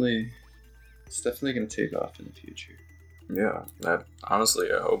 definitely. It's definitely gonna take off in the future. Yeah,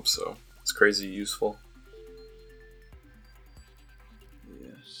 honestly, I hope so. It's crazy useful.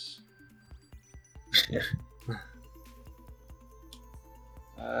 Yes.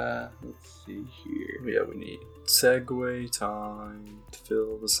 Let's see here. Yeah, we need segue time to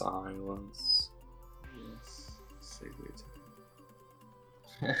fill the silence. Yes, segue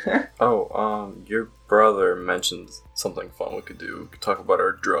time. Your brother mentioned something fun we could do. We could talk about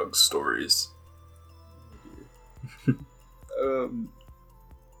our drug stories.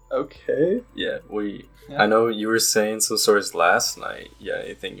 Okay. Yeah, I know you were saying some stories last night. Yeah,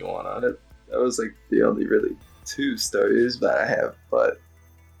 anything you want to? That was like the only really 2 stories that I have, but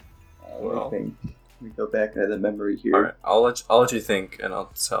I think we go back into the memory here. All right, I'll let you think, and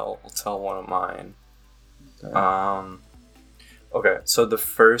I'll tell one of mine. Okay. Okay, so the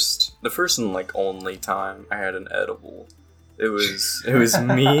first and like only time I had an edible, it was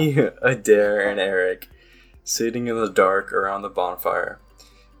me, Adair, and Eric sitting in the dark around the bonfire,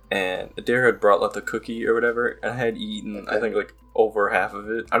 and Adair had brought like the cookie or whatever, and I had eaten I think like over half of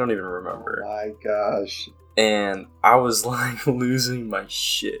it. I don't even remember. Oh my gosh. And I was like losing my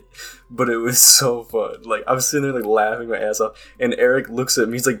shit, but it was so fun. Like I was sitting there like laughing my ass off, and Eric looks at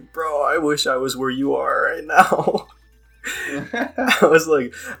me. He's like, "Bro, I wish I was where you are right now." I was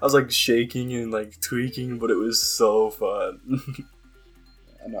like shaking and like tweaking, but it was so fun.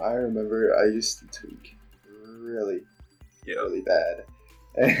 I remember I used to tweak really bad,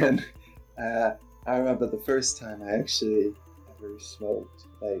 and I remember the first time I actually ever smoked,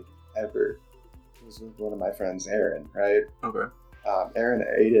 like ever, was with one of my friends, Aaron. Right? Okay. Aaron,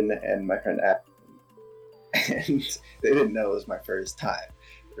 Aiden, and my friend Adam, and they didn't know it was my first time,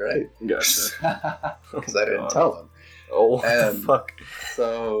 right? Gotcha. Because I didn't tell them. Oh, and fuck.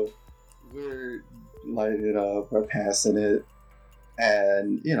 So we're lighting it up, we're passing it,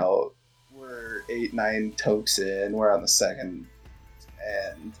 and we're 8-9 tokes in, we're on the second,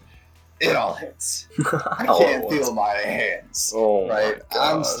 and it all hits. I can't feel my hands. Oh, right?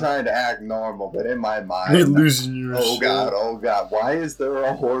 I'm just trying to act normal, but in my mind, you're losing your shit. Oh god, why is there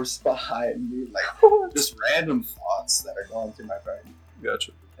a horse behind me? Like just random thoughts that are going through my brain.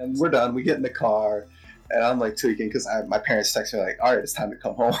 Gotcha. And we're done. We get in the car. And I'm like tweaking because my parents text me like, "All right, it's time to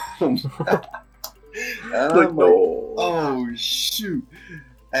come home." And I'm like, "Oh shoot!"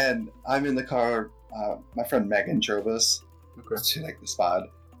 And I'm in the car. My friend Megan drove us to like the spot,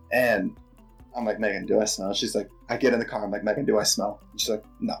 and I'm like, "Megan, do I smell?" She's like, I get in the car. I'm like, "Megan, do I smell?" And she's like,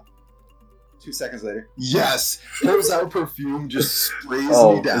 "No." 2 seconds later, yes, pulls out perfume, just sprays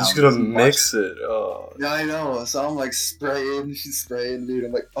me down. She's gonna mix it. Oh. Yeah, I know. So I'm like spraying. She's spraying, dude.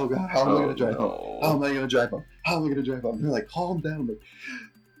 I'm like, oh god, how am I gonna drive home? How am I gonna drive home? How am I gonna drive home? And they're like, calm down. I'm like,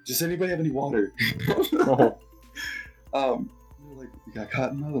 does anybody have any water? They're like, you got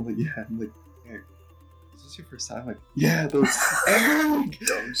cotton mouth? I'm like, yeah. I'm like, hey, is this your first time? I'm like, yeah. Those dumb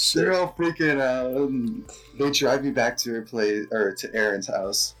shit. They're all freaking out. They drive me back to her place or to Aaron's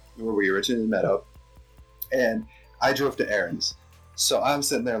house, where we originally met up, and I drove to Aaron's. So I'm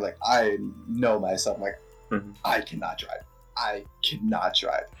sitting there like, I know myself. I'm like, I cannot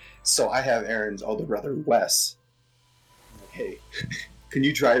drive. So I have Aaron's older brother, Wes. I'm like, hey, can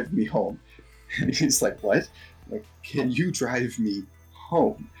you drive me home? And he's like, what? I'm like, can you drive me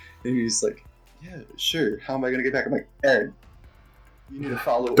home? And he's like, yeah, sure. How am I going to get back? I'm like, Aaron, you need to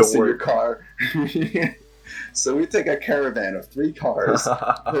follow us in your car. So we take a caravan of 3 cars.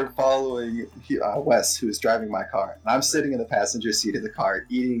 We're following Wes, who's driving my car. And I'm sitting in the passenger seat of the car,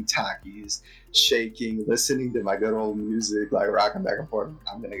 eating Takis, shaking, listening to my good old music, like rocking back and forth.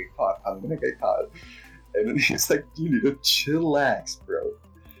 I'm gonna get caught. And then he's like, you need to chillax, bro.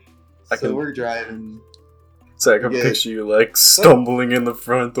 So we're driving. So I can picture you like stumbling in the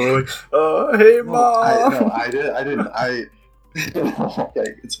front door, like, hey mom. I didn't. Okay,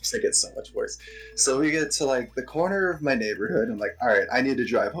 it gets so much worse. So we get to like the corner of my neighborhood. I'm like, all right, I need to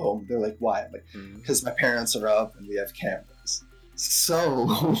drive home. They're like, why? I'm like, because my parents are up and we have cameras.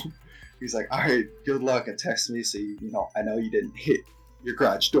 So he's like, all right, good luck, and text me so I know you didn't hit your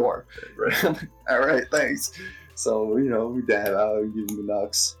garage door. Right. I'm like, all right, thanks. So we dab out, give him the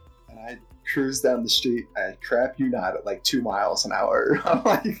knucks, and I cruise down the street. I crap you not at like 2 miles an hour. I'm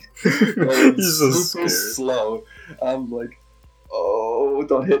like, going super slow. I'm like, oh,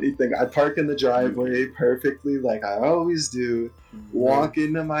 don't hit anything. I park in the driveway perfectly like I always do. Walk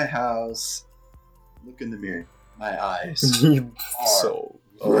into my house, look in the mirror. My eyes are so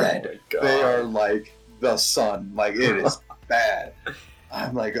red. Oh they are like the sun. Like, it is bad.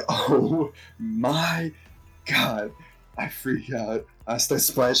 I'm like, oh my God. I freak out. I start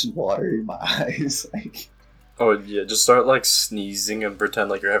splashing water in my eyes. Like, oh yeah, just start like sneezing and pretend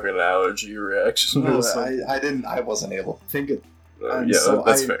like you're having an allergy reaction. No, I wasn't able to think of. Yeah, so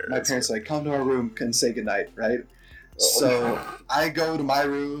that's fair. My parents were like, come to our room and say goodnight, right? Oh. So I go to my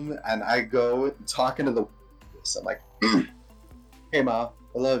room and I go talking to the. I'm like, hey Mom,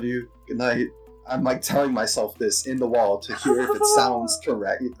 I love you. Good night. I'm like telling myself this in the wall to hear if it sounds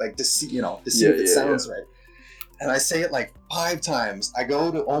correct, like to see, if it sounds right. And I say it like 5 times. I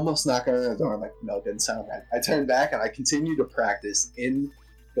go to almost knock on the door. I'm like, no, it didn't sound right. I turn back and I continue to practice in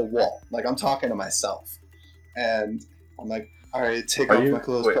the wall. Like, I'm talking to myself. And I'm like, all right, take off my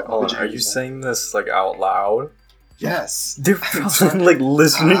clothes. Wait, hold on. Are you saying this like out loud? Yes. They're probably like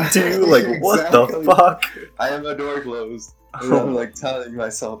listening to you. Like, exactly. What the fuck? I have my door closed. And I'm like telling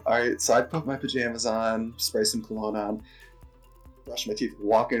myself, all right, so I put my pajamas on, spray some cologne on, brush my teeth,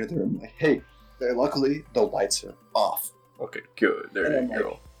 walk into the room, like, hey, luckily the lights are off. Okay, good. There you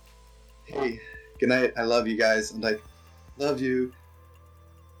go. Hey, good night. I love you guys. I'm like, love you.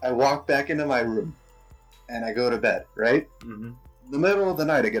 I walk back into my room and I go to bed, right? Mm-hmm. In the middle of the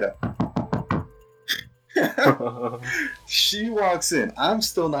night, I get up. She walks in. I'm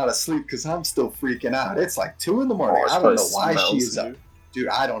still not asleep because I'm still freaking out. It's like 2 a.m. I don't know why she is up. Dude,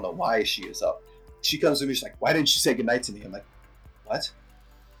 I don't know why she is up. She comes to me, she's like, why didn't you say goodnight to me? I'm like, what?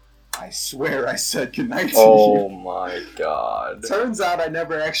 I swear I said goodnight to you. Oh my God. Turns out I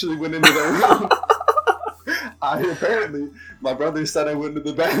never actually went into the room. Apparently, my brother said I went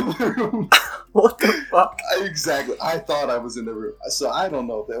into the bathroom. What the fuck? Exactly. I thought I was in the room. So I don't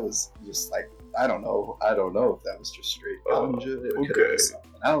know if that was just like, I don't know if that was just straight ganja. It could have been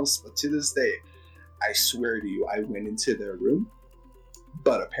something else. But to this day, I swear to you, I went into their room.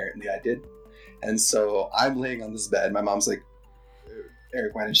 But apparently I did. And so I'm laying on this bed. My mom's like,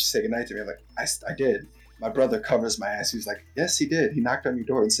 Eric, why didn't you say goodnight to me? I'm like, I did. My brother covers my ass. He's like, yes, he did. He knocked on your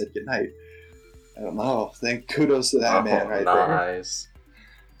door and said goodnight. I don't know. Thank kudos to that man right there. Nice.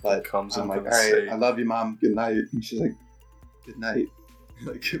 But I'm like, all right, I love you, Mom. Good night. And she's like, good night.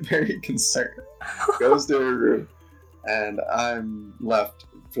 Like, very concerned. Goes to her room. And I'm left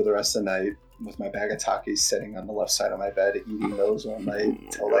for the rest of the night with my bag of Takis sitting on the left side of my bed, eating those all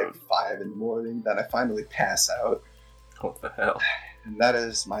night till like 5 a.m. Then I finally pass out. What the hell? And that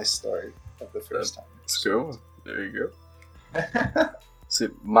is my story of the first time. Let's go. There you go. See,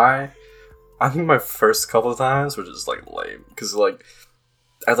 I think my first couple of times were just like lame because like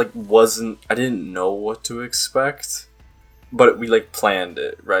I didn't know what to expect, but we like planned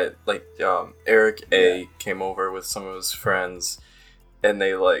it, right? Like Eric A came over with some of his friends, and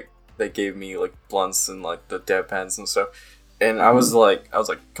they gave me like blunts and like the dab pens and stuff, and I was like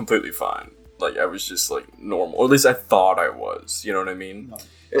completely fine. Like, I was just, like, normal. Or at least I thought I was. You know what I mean?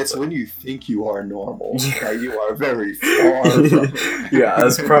 It's when you think you are normal. That you are very far from. Yeah,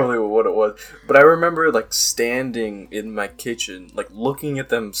 that's probably what it was. But I remember, like, standing in my kitchen, like, looking at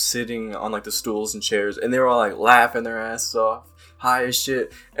them sitting on, like, the stools and chairs. And they were all, like, laughing their asses off. High as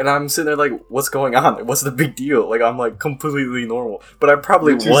shit. And I'm sitting there, like, what's going on? Like, what's the big deal? Like, I'm, like, completely normal. But I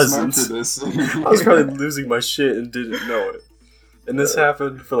probably wasn't. I was probably losing my shit and didn't know it. And this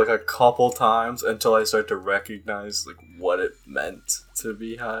happened for like a couple times until I started to recognize like what it meant to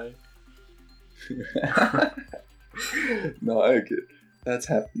be high. No, I get it. That's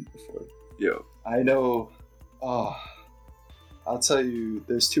happened before. Yeah. I know. I'll tell you,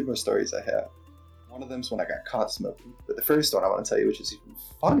 there's 2 more stories I have. One of them's when I got caught smoking. But the first one I want to tell you, which is even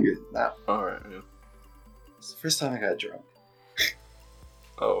funnier than that. Alright, yeah. It's the first time I got drunk.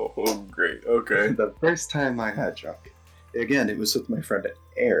 Oh, great. Okay. The first time I got drunk. Again, it was with my friend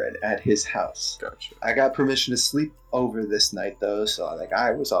Aaron at his house. Gotcha. I got permission to sleep over this night, though, so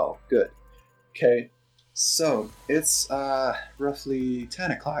I was all good. Okay, so it's roughly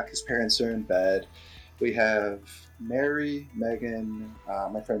 10 o'clock. His parents are in bed. We have Mary, Megan,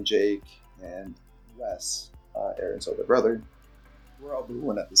 my friend Jake, and Wes, Aaron's older brother. We're all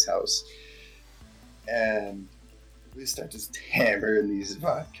booing at this house. And we start just hammering these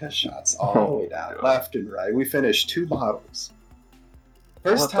vodka shots all the way down, left and right. We finished 2 bottles.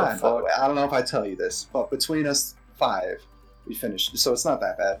 First time, by the way. I don't know if I tell you this, but between us 5, we finished. So it's not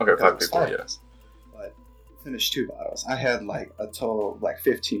that bad. Okay, 5 people, yes. But finished 2 bottles. I had like a total of like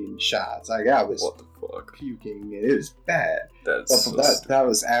 15 shots. Like I was What the fuck? puking, and it was bad. That's That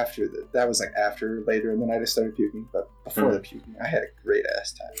was after that was like after later in the night I started puking. But before the puking, I had a great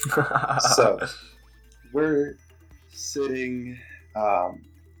ass time. So we're sitting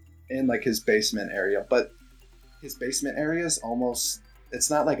in like his basement area, but his basement area is almost, it's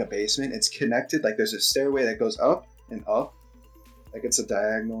not like a basement, it's connected, like there's a stairway that goes up and up, like it's a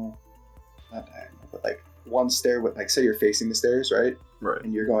diagonal, not diagonal, but like one stair with, like, say you're facing the stairs, right,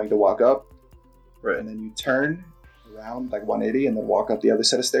 and you're going to walk up, and then you turn around like 180 and then walk up the other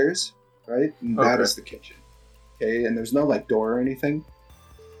set of stairs, right, and that is the kitchen. Okay, and there's no like door or anything.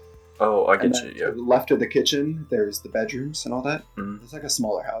 Oh, I get you. Yeah. To the left of the kitchen, there's the bedrooms and all that. It's like a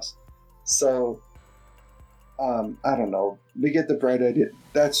smaller house. So, I don't know. We get the bright idea.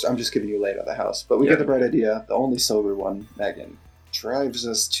 I'm just giving you a layout of the house, but we get the bright idea. The only sober one, Megan, drives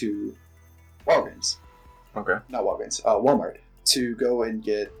us to Walgreens. Okay. Not Walgreens. Walmart, to go and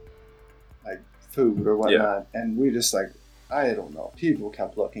get like food or whatnot. And we just like, I don't know. People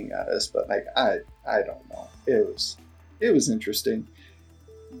kept looking at us, but like I don't know. It was interesting.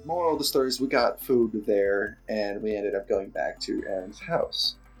 Moral of the story is we got food there, and we ended up going back to Aaron's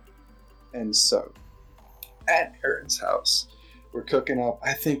house. And so, at Aaron's house, we're cooking up,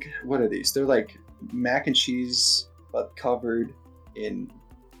 I think, what are these? They're like mac and cheese, but covered in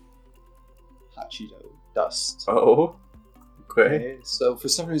hot Cheeto dust. Oh, okay. So for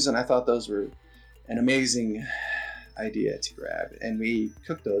some reason, I thought those were an amazing idea to grab, and we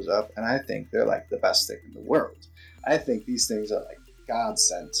cooked those up, and I think they're like the best thing in the world. I think these things are like God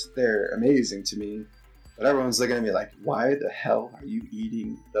sent. They're amazing to me, but everyone's looking at me like, why the hell are you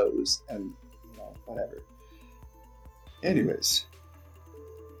eating those? And whatever. Anyways,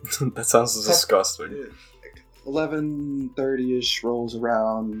 that sounds disgusting. 11:30ish rolls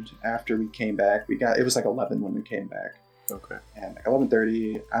around after we came back. It was like 11 when we came back. Okay. And like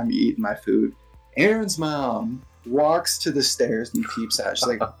 11:30, I'm eating my food. Aaron's mom walks to the stairs and peeps out. She's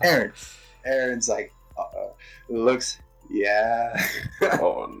like, Aaron. Aaron's like, looks. Yeah.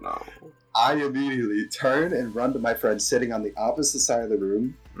 Oh no. I immediately turn and run to my friend sitting on the opposite side of the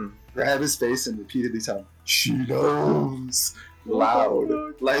room, grab his face, and repeatedly tell him, "She knows," loud.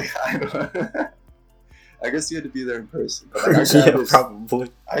 Like, I guess you had to be there in person. But like,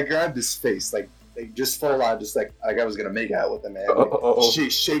 probably. I grabbed his face, like just full on, just like I was gonna make out with him, man. Like,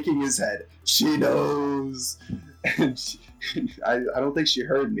 she's shaking his head. She knows, and I don't think she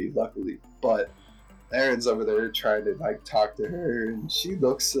heard me, luckily, but Aaron's over there trying to like talk to her, and she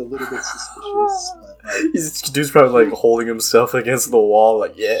looks a little bit suspicious. But, like, dude's probably like holding himself against the wall,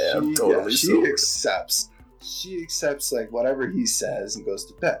 like, I'm totally sober. She accepts like whatever he says and goes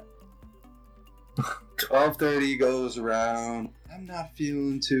to bed. 12:30 goes around. I'm not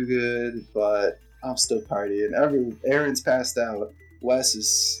feeling too good, but I'm still partying. Aaron's passed out. Wes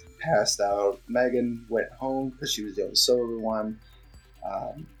is passed out. Megan went home because she was the only sober one.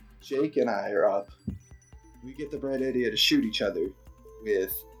 Jake and I are up. We get the bright idea to shoot each other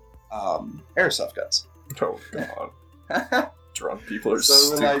with airsoft guns. Oh god. Drunk people are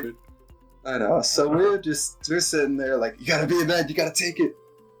stupid. I know. So we're sitting there like, you gotta be in bed, you gotta take it.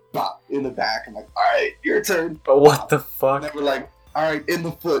 Bop, in the back. I'm like, alright, your turn. But what the fuck? And then we're like, alright, in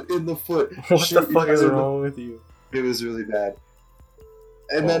the foot. What the fuck is wrong with you? It was really bad.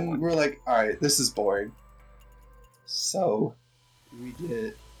 And then we're like, alright, this is boring. So we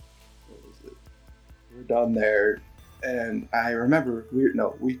get, we're done there, and I remember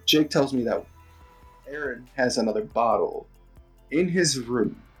Jake tells me that Aaron has another bottle in his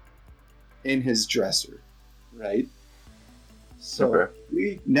room, in his dresser, right? So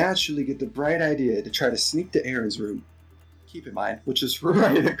we naturally get the bright idea to try to sneak to Aaron's room. Keep in mind, which is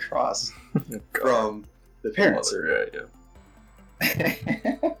right across from the parents' room.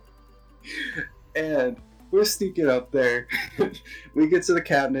 Yeah. And we're sneaking up there. We get to the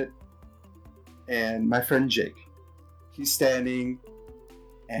cabinet. And my friend Jake, he's standing,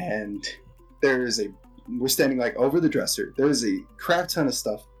 and we're standing like over the dresser. There's a crap ton of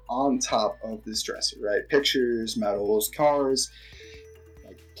stuff on top of this dresser, right? Pictures, medals, cars,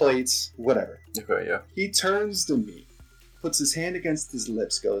 like plates, whatever. Okay, yeah. He turns to me, puts his hand against his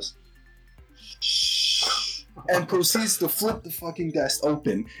lips, goes, shh, and proceeds to flip the fucking desk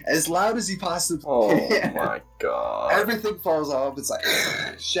open as loud as he possibly can. Oh my god. Everything falls off. It's like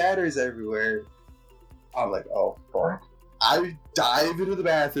shatters everywhere. I'm like, oh, fuck. I dive into the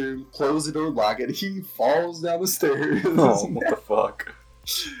bathroom, close the door, lock it. He falls down the stairs. Oh, what the fuck?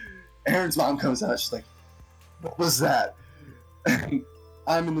 Aaron's mom comes out. She's like, what was that?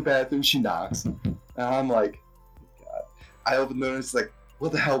 I'm in the bathroom. She knocks. And I'm like, God. I open the door and it's like,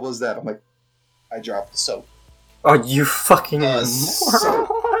 what the hell was that? I'm like, I dropped the soap. Oh, you fucking I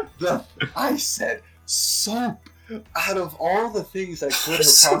said soap. Out of all the things I could have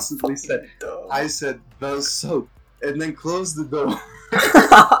So possibly said, dumb. I said the soap, and then closed the door.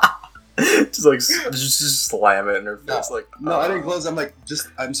 just slam it in her face. No, I didn't close. I'm like,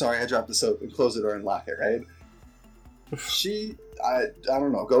 I'm sorry, I dropped the soap, and close the door and lock it. Right? I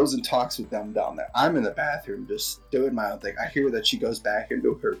don't know, goes and talks with them down there. I'm in the bathroom just doing my own thing. I hear that she goes back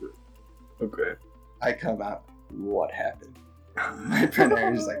into her room. Okay. I come out. What happened? My friend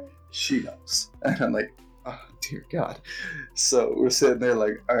Aaron's like, she knows. And I'm like, oh dear God. So we're sitting there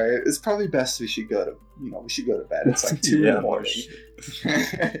like, all right, it's probably best we should go to bed. It's like 2 in the morning.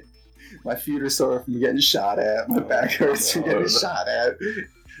 My feet are sore from getting shot at. My back hurts from getting shot at.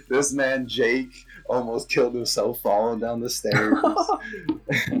 This man, Jake, almost killed himself falling down the stairs.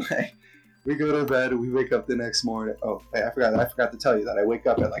 Like, we go to bed. We wake up the next morning. Oh, I forgot to tell you that I wake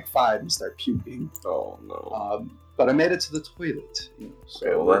up at like 5 and start puking. Oh no. But I made it to the toilet. So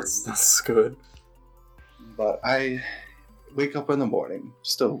okay, well, that's good. But I wake up in the morning,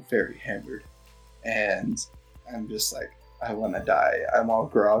 still very hammered, and I'm just like, I want to die. I'm all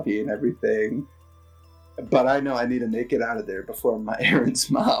groggy and everything. But I know I need to make it out of there before my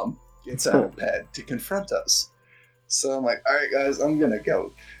Aaron's mom gets out of bed to confront us. So I'm like, all right, guys, I'm going to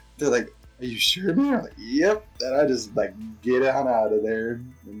go. They're like, are you sure, man? I'm like, yep. And I just like get on out of there.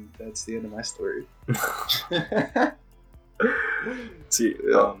 And that's the end of my story. See,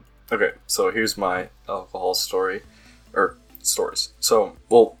 okay, so here's my alcohol story. Or stories. So,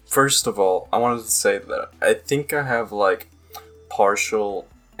 well, first of all, I wanted to say that I think I have like partial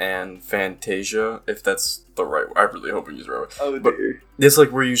aphantasia, if that's the right word. I really hope I use the right word. Oh, but dear. it's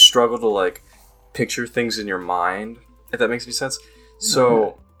like where you struggle to like picture things in your mind, if that makes any sense.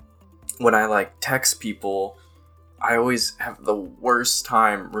 So when I like text people, I always have the worst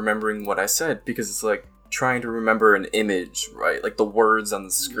time remembering what I said, because it's like trying to remember an image, right? Like the words on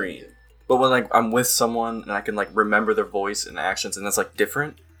the screen. But when like I'm with someone and I can like remember their voice and actions, and that's like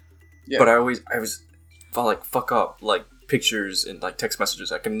different. Yeah. But I always felt like fuck up like pictures and like text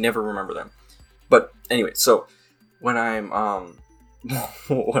messages. I can never remember them. But anyway, so when I'm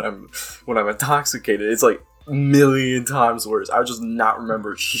when I'm intoxicated, it's like a million times worse. I would just not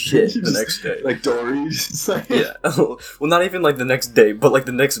remember shit the next day. Like Dory's. Yeah. Well, not even like the next day, but like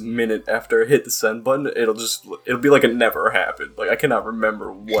the next minute after I hit the send button, it'll be like it never happened. Like I cannot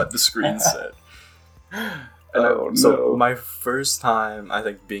remember what the screen said. So my first time I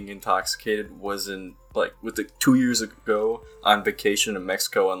think being intoxicated was in like 2 years ago on vacation in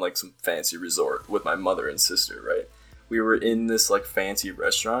Mexico on like some fancy resort with my mother and sister, right? We were in this like fancy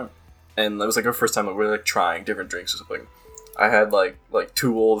restaurant, and that was like our first time like, we were like trying different drinks or something. I had like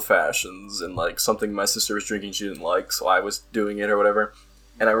 2 old fashions and like something my sister was drinking she didn't like, so I was doing it or whatever.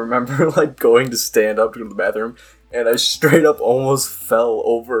 And I remember like going to stand up to go to the bathroom, and I straight up almost fell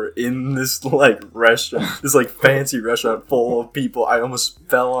over in this like restaurant, this like fancy restaurant full of people. I almost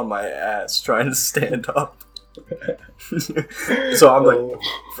fell on my ass trying to stand up. So I'm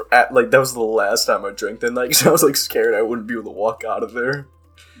like, that was the last time I drank that night, because I was like scared I wouldn't be able to walk out of there.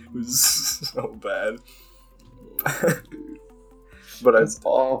 It was so bad. But it's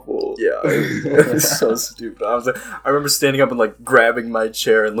awful. Yeah, it was so stupid. I remember standing up and like grabbing my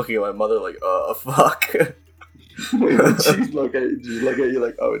chair and looking at my mother like, fuck. Wait, did she look at you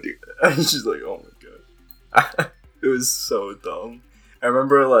like, oh dude? And she's like, oh my god. It was so dumb. I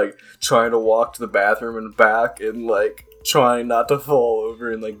remember like trying to walk to the bathroom and back and like trying not to fall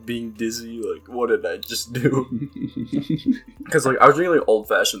over and like being dizzy. Like, what did I just do? Because like I was drinking like old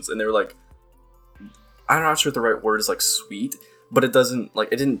fashions, and they were like, I'm not sure if the right word is like sweet, but it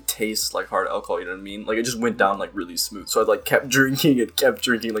didn't taste like hard alcohol, you know what I mean? Like it just went down like really smooth. So I like kept drinking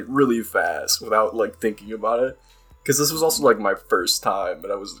like really fast without like thinking about it. Because this was also like my first time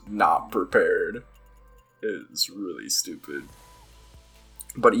and I was not prepared. It's really stupid.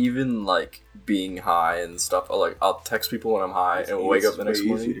 But even like being high and stuff, I'll text people when I'm high and wake up the next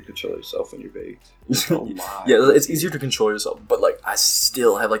morning. It's easier to control yourself when you're baked. Yeah, it's easier to control yourself, but like I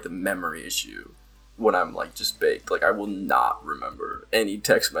still have like the memory issue when I'm like just baked. Like I will not remember any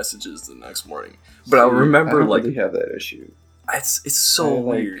text messages the next morning, but I'll remember. I don't really have that issue. It's so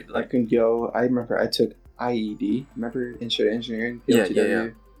weird. Like I can go. I remember I took IED. Remember Instrument Engineering?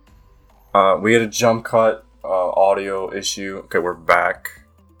 Yeah. We had a jump cut audio issue. Okay, we're back.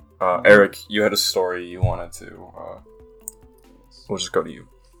 Eric, you had a story you wanted to. We'll just go to you.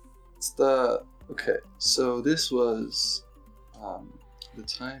 Okay. So this was the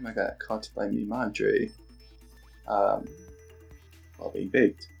time I got caught by me Madre while being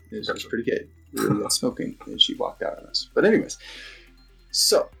baked. It was pretty gay. We were smoking, and she walked out on us. But anyways,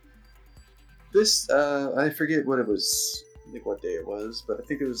 so This, I forget what it was, like what day it was, but I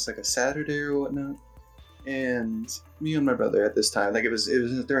think it was like a Saturday or whatnot. And me and my brother at this time, like it was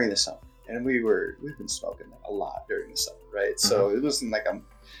during the summer, and we've been smoking like a lot during the summer, right? So it wasn't like an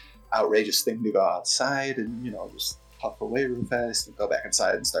outrageous thing to go outside and just puff away real fast and go back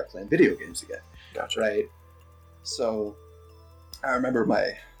inside and start playing video games again. Gotcha. Right. So I remember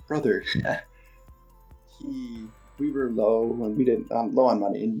my brother. We were low and we didn't low on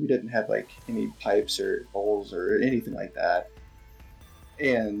money, and we didn't have like any pipes or bowls or anything like that.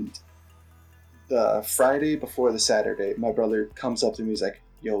 And the Friday before the Saturday, my brother comes up to me. He's like,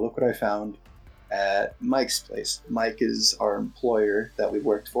 "Yo, look what I found at Mike's place." Mike is our employer that we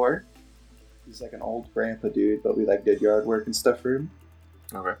worked for. He's like an old grandpa dude, but we like did yard work and stuff for him.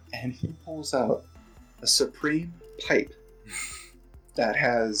 Okay. And he pulls out a Supreme pipe that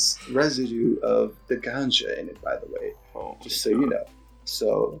has residue of the ganja in it, by the way. Oh, just so you know.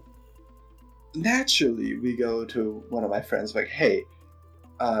 So naturally, we go to one of my friends, like, "Hey,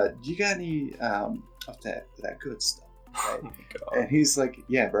 do you got any of that good stuff?" Right? Oh my God. And he's like,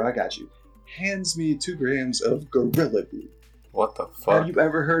 "Yeah, bro, I got you." Hands me 2 grams of Gorilla Glue. What the fuck? Have you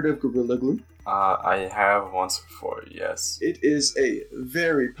ever heard of Gorilla Glue? I have once before, yes. It is a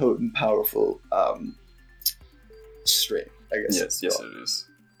very potent, powerful strain, I guess. Yes, it is.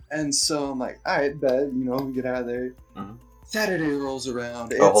 And so I'm like, all right, bet, we get out of there. Mm-hmm. Saturday rolls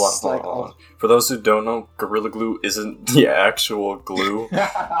around. Hold on. For those who don't know, Gorilla Glue isn't the actual glue.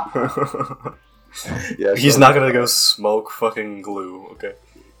 Yeah, he's not gonna go smoke fucking glue, okay?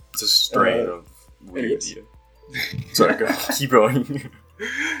 It's a strain of weed. Sorry, keep going.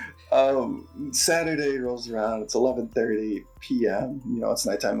 Saturday rolls around. It's 11:30 p.m. It's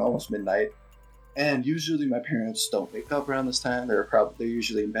nighttime, almost midnight. And usually my parents don't wake up around this time. They're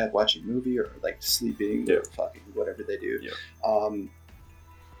usually in bed watching a movie or like sleeping or fucking whatever they do. Yeah.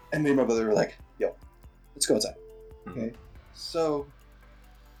 And me and my brother were like, "Yo, let's go outside." Mm-hmm. Okay. So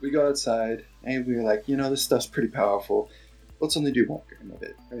we go outside and we were like, this stuff's pretty powerful. Let's only do 1 gram of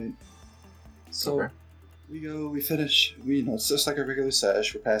it, right? So we go, we finish, it's just like a regular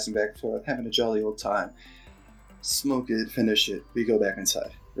sesh. We're passing back and forth, having a jolly old time. Smoke it, finish it. We go back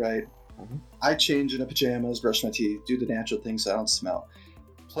inside, right? Mm-hmm. I change into pajamas, brush my teeth, do the natural things so I don't smell.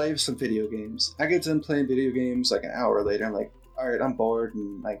 Play some video games. I get done playing video games like an hour later. I'm like, all right, I'm bored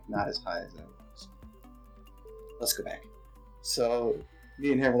and like not as high as I was. Let's go back. So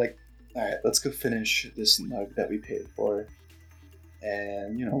me and him were like, all right, let's go finish this nug that we paid for.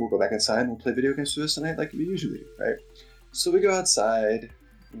 And, we'll go back inside and we'll play video games for this tonight like we usually do, right? So we go outside.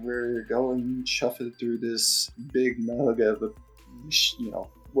 We're going chuffing through this big nug of,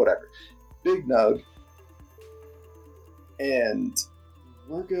 whatever. Big nug. And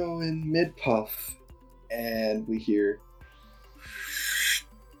we're going mid-puff. And we hear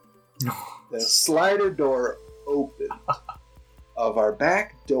the slider door open of our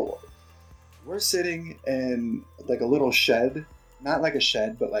back door. We're sitting in like a little shed. Not like a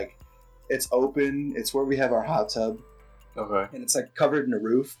shed, but like it's open. It's where we have our hot tub. Okay. And it's like covered in a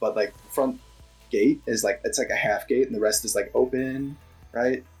roof, but like front gate is like, it's like a half gate and the rest is like open,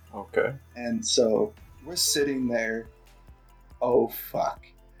 right? Okay. And so we're sitting there. Oh, fuck.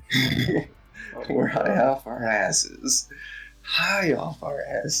 We're high off our asses.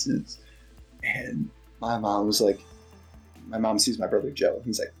 And my mom sees my brother Joe.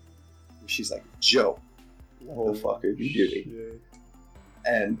 She's like, "Joe, what the fuck are you doing?"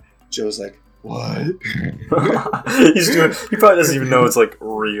 And Joe's like, "What?" He probably doesn't even know it's like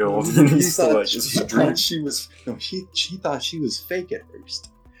real. He thought she was fake at first.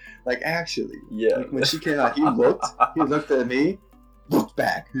 Like actually, yeah. Like when she came out, he looked at me, looked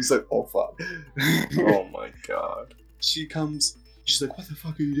back. He's like, "Oh fuck." Oh my god. She's like, "What the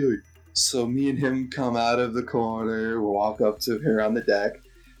fuck are you doing?" So me and him come out of the corner, walk up to her on the deck.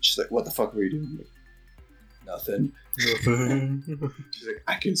 She's like, "What the fuck were you doing?" Like, "Nothing." She's like,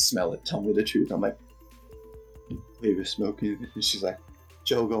 "I can smell it. Tell me the truth." I'm like, "We were smoking." And she's like,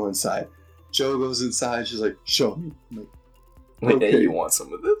 "Joe, go inside." Joe goes inside. She's like, "Show me." I'm like, "Okay, you want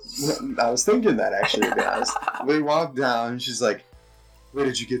some of this?" I was thinking that actually, to be honest. We walk down. She's like, "Where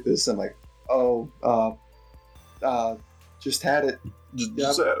did you get this?" I'm like, "Oh, just had it."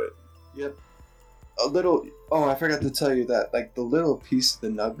 Just had it. Yep. A little. Oh, I forgot to tell you that, like, the little piece of the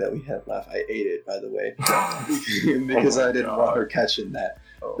nug that we had left, I ate it, by the way, because I didn't want her catching that.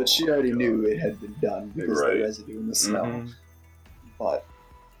 But she already knew it had been done because of the residue and the smell. Mm-hmm. But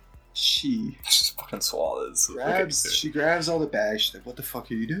she just fucking swallows. She grabs all the bags. She's like, "What the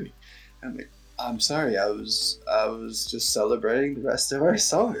fuck are you doing?" And I'm like, "I'm sorry. I was just celebrating the rest of our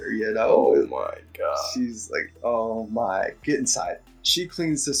summer, you know." Oh my god. She's like, "Oh my, get inside." She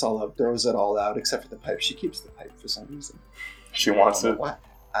cleans this all up, throws it all out, except for the pipe. She keeps the pipe for some reason. She wants it. Why?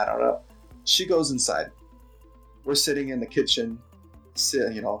 I don't know. She goes inside. We're sitting in the kitchen.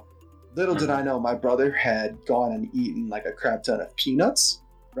 Little did I know, my brother had gone and eaten like a crap ton of peanuts.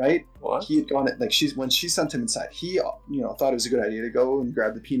 Right? What? He had gone when she sent him inside, he thought it was a good idea to go and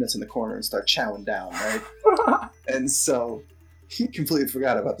grab the peanuts in the corner and start chowing down, right? And so he completely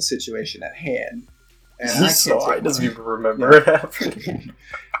forgot about the situation at hand. And I doesn't even remember it happening.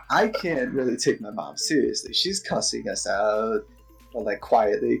 I can't really take my mom seriously. She's cussing us out, but like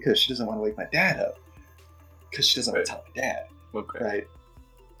quietly, because she doesn't want to wake my dad up. Because she doesn't want to tell my dad. Okay. Right?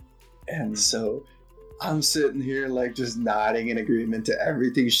 And so I'm sitting here like just nodding in agreement to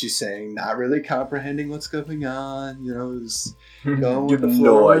everything she's saying, not really comprehending what's going on, just going with the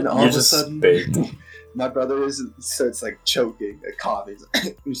flow, and all of a sudden my brother starts like choking, coughing.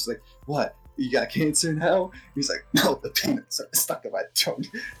 He's like, "What? You got cancer now?" He's like, "No, the peanuts are stuck in my tongue."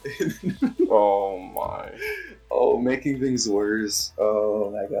 Oh my. Oh, making things worse. Oh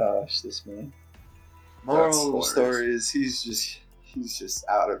my gosh, this man. Moral of the story is he's just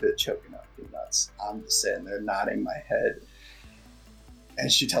out of it, choking up peanuts. I'm just sitting there nodding my head.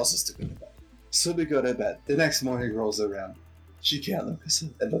 And she tells us to go to bed. So we go to bed. The next morning rolls around. She can't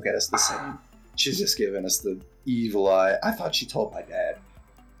look at us the same. She's just giving us the evil eye. I thought she told my dad.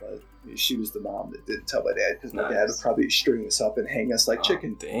 But she was the mom that didn't tell my dad, because my dad would probably string us up and hang us like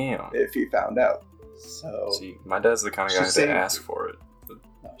chicken. Damn. If he found out. So see, my dad's the kind of guy that ask for it.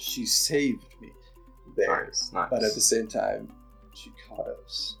 No, she saved me there. Nice. But at the same time, she caught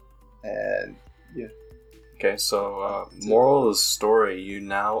us, and yeah. Okay, so moral of the story: you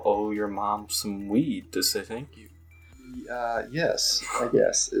now owe your mom some weed to say thank you. Yes, I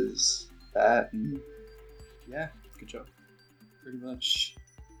guess is that. And yeah, good job. Pretty much.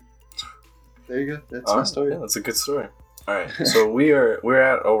 There you go. That's my story. Yeah, that's a good story. All right, so we're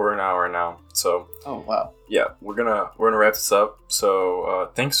at over an hour now. So oh wow. Yeah, we're gonna wrap this up. So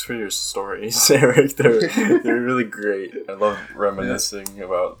thanks for your stories, Eric. They're really great. I love reminiscing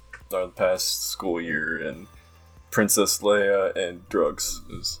about the past school year and Princess Leia and drugs.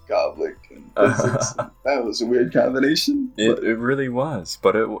 Goblik and physics. That was a weird combination. It really was,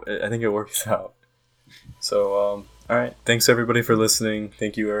 but I think it works out. So all right, thanks everybody for listening.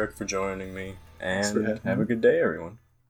 Thank you, Eric, for joining me, and have a good day, everyone.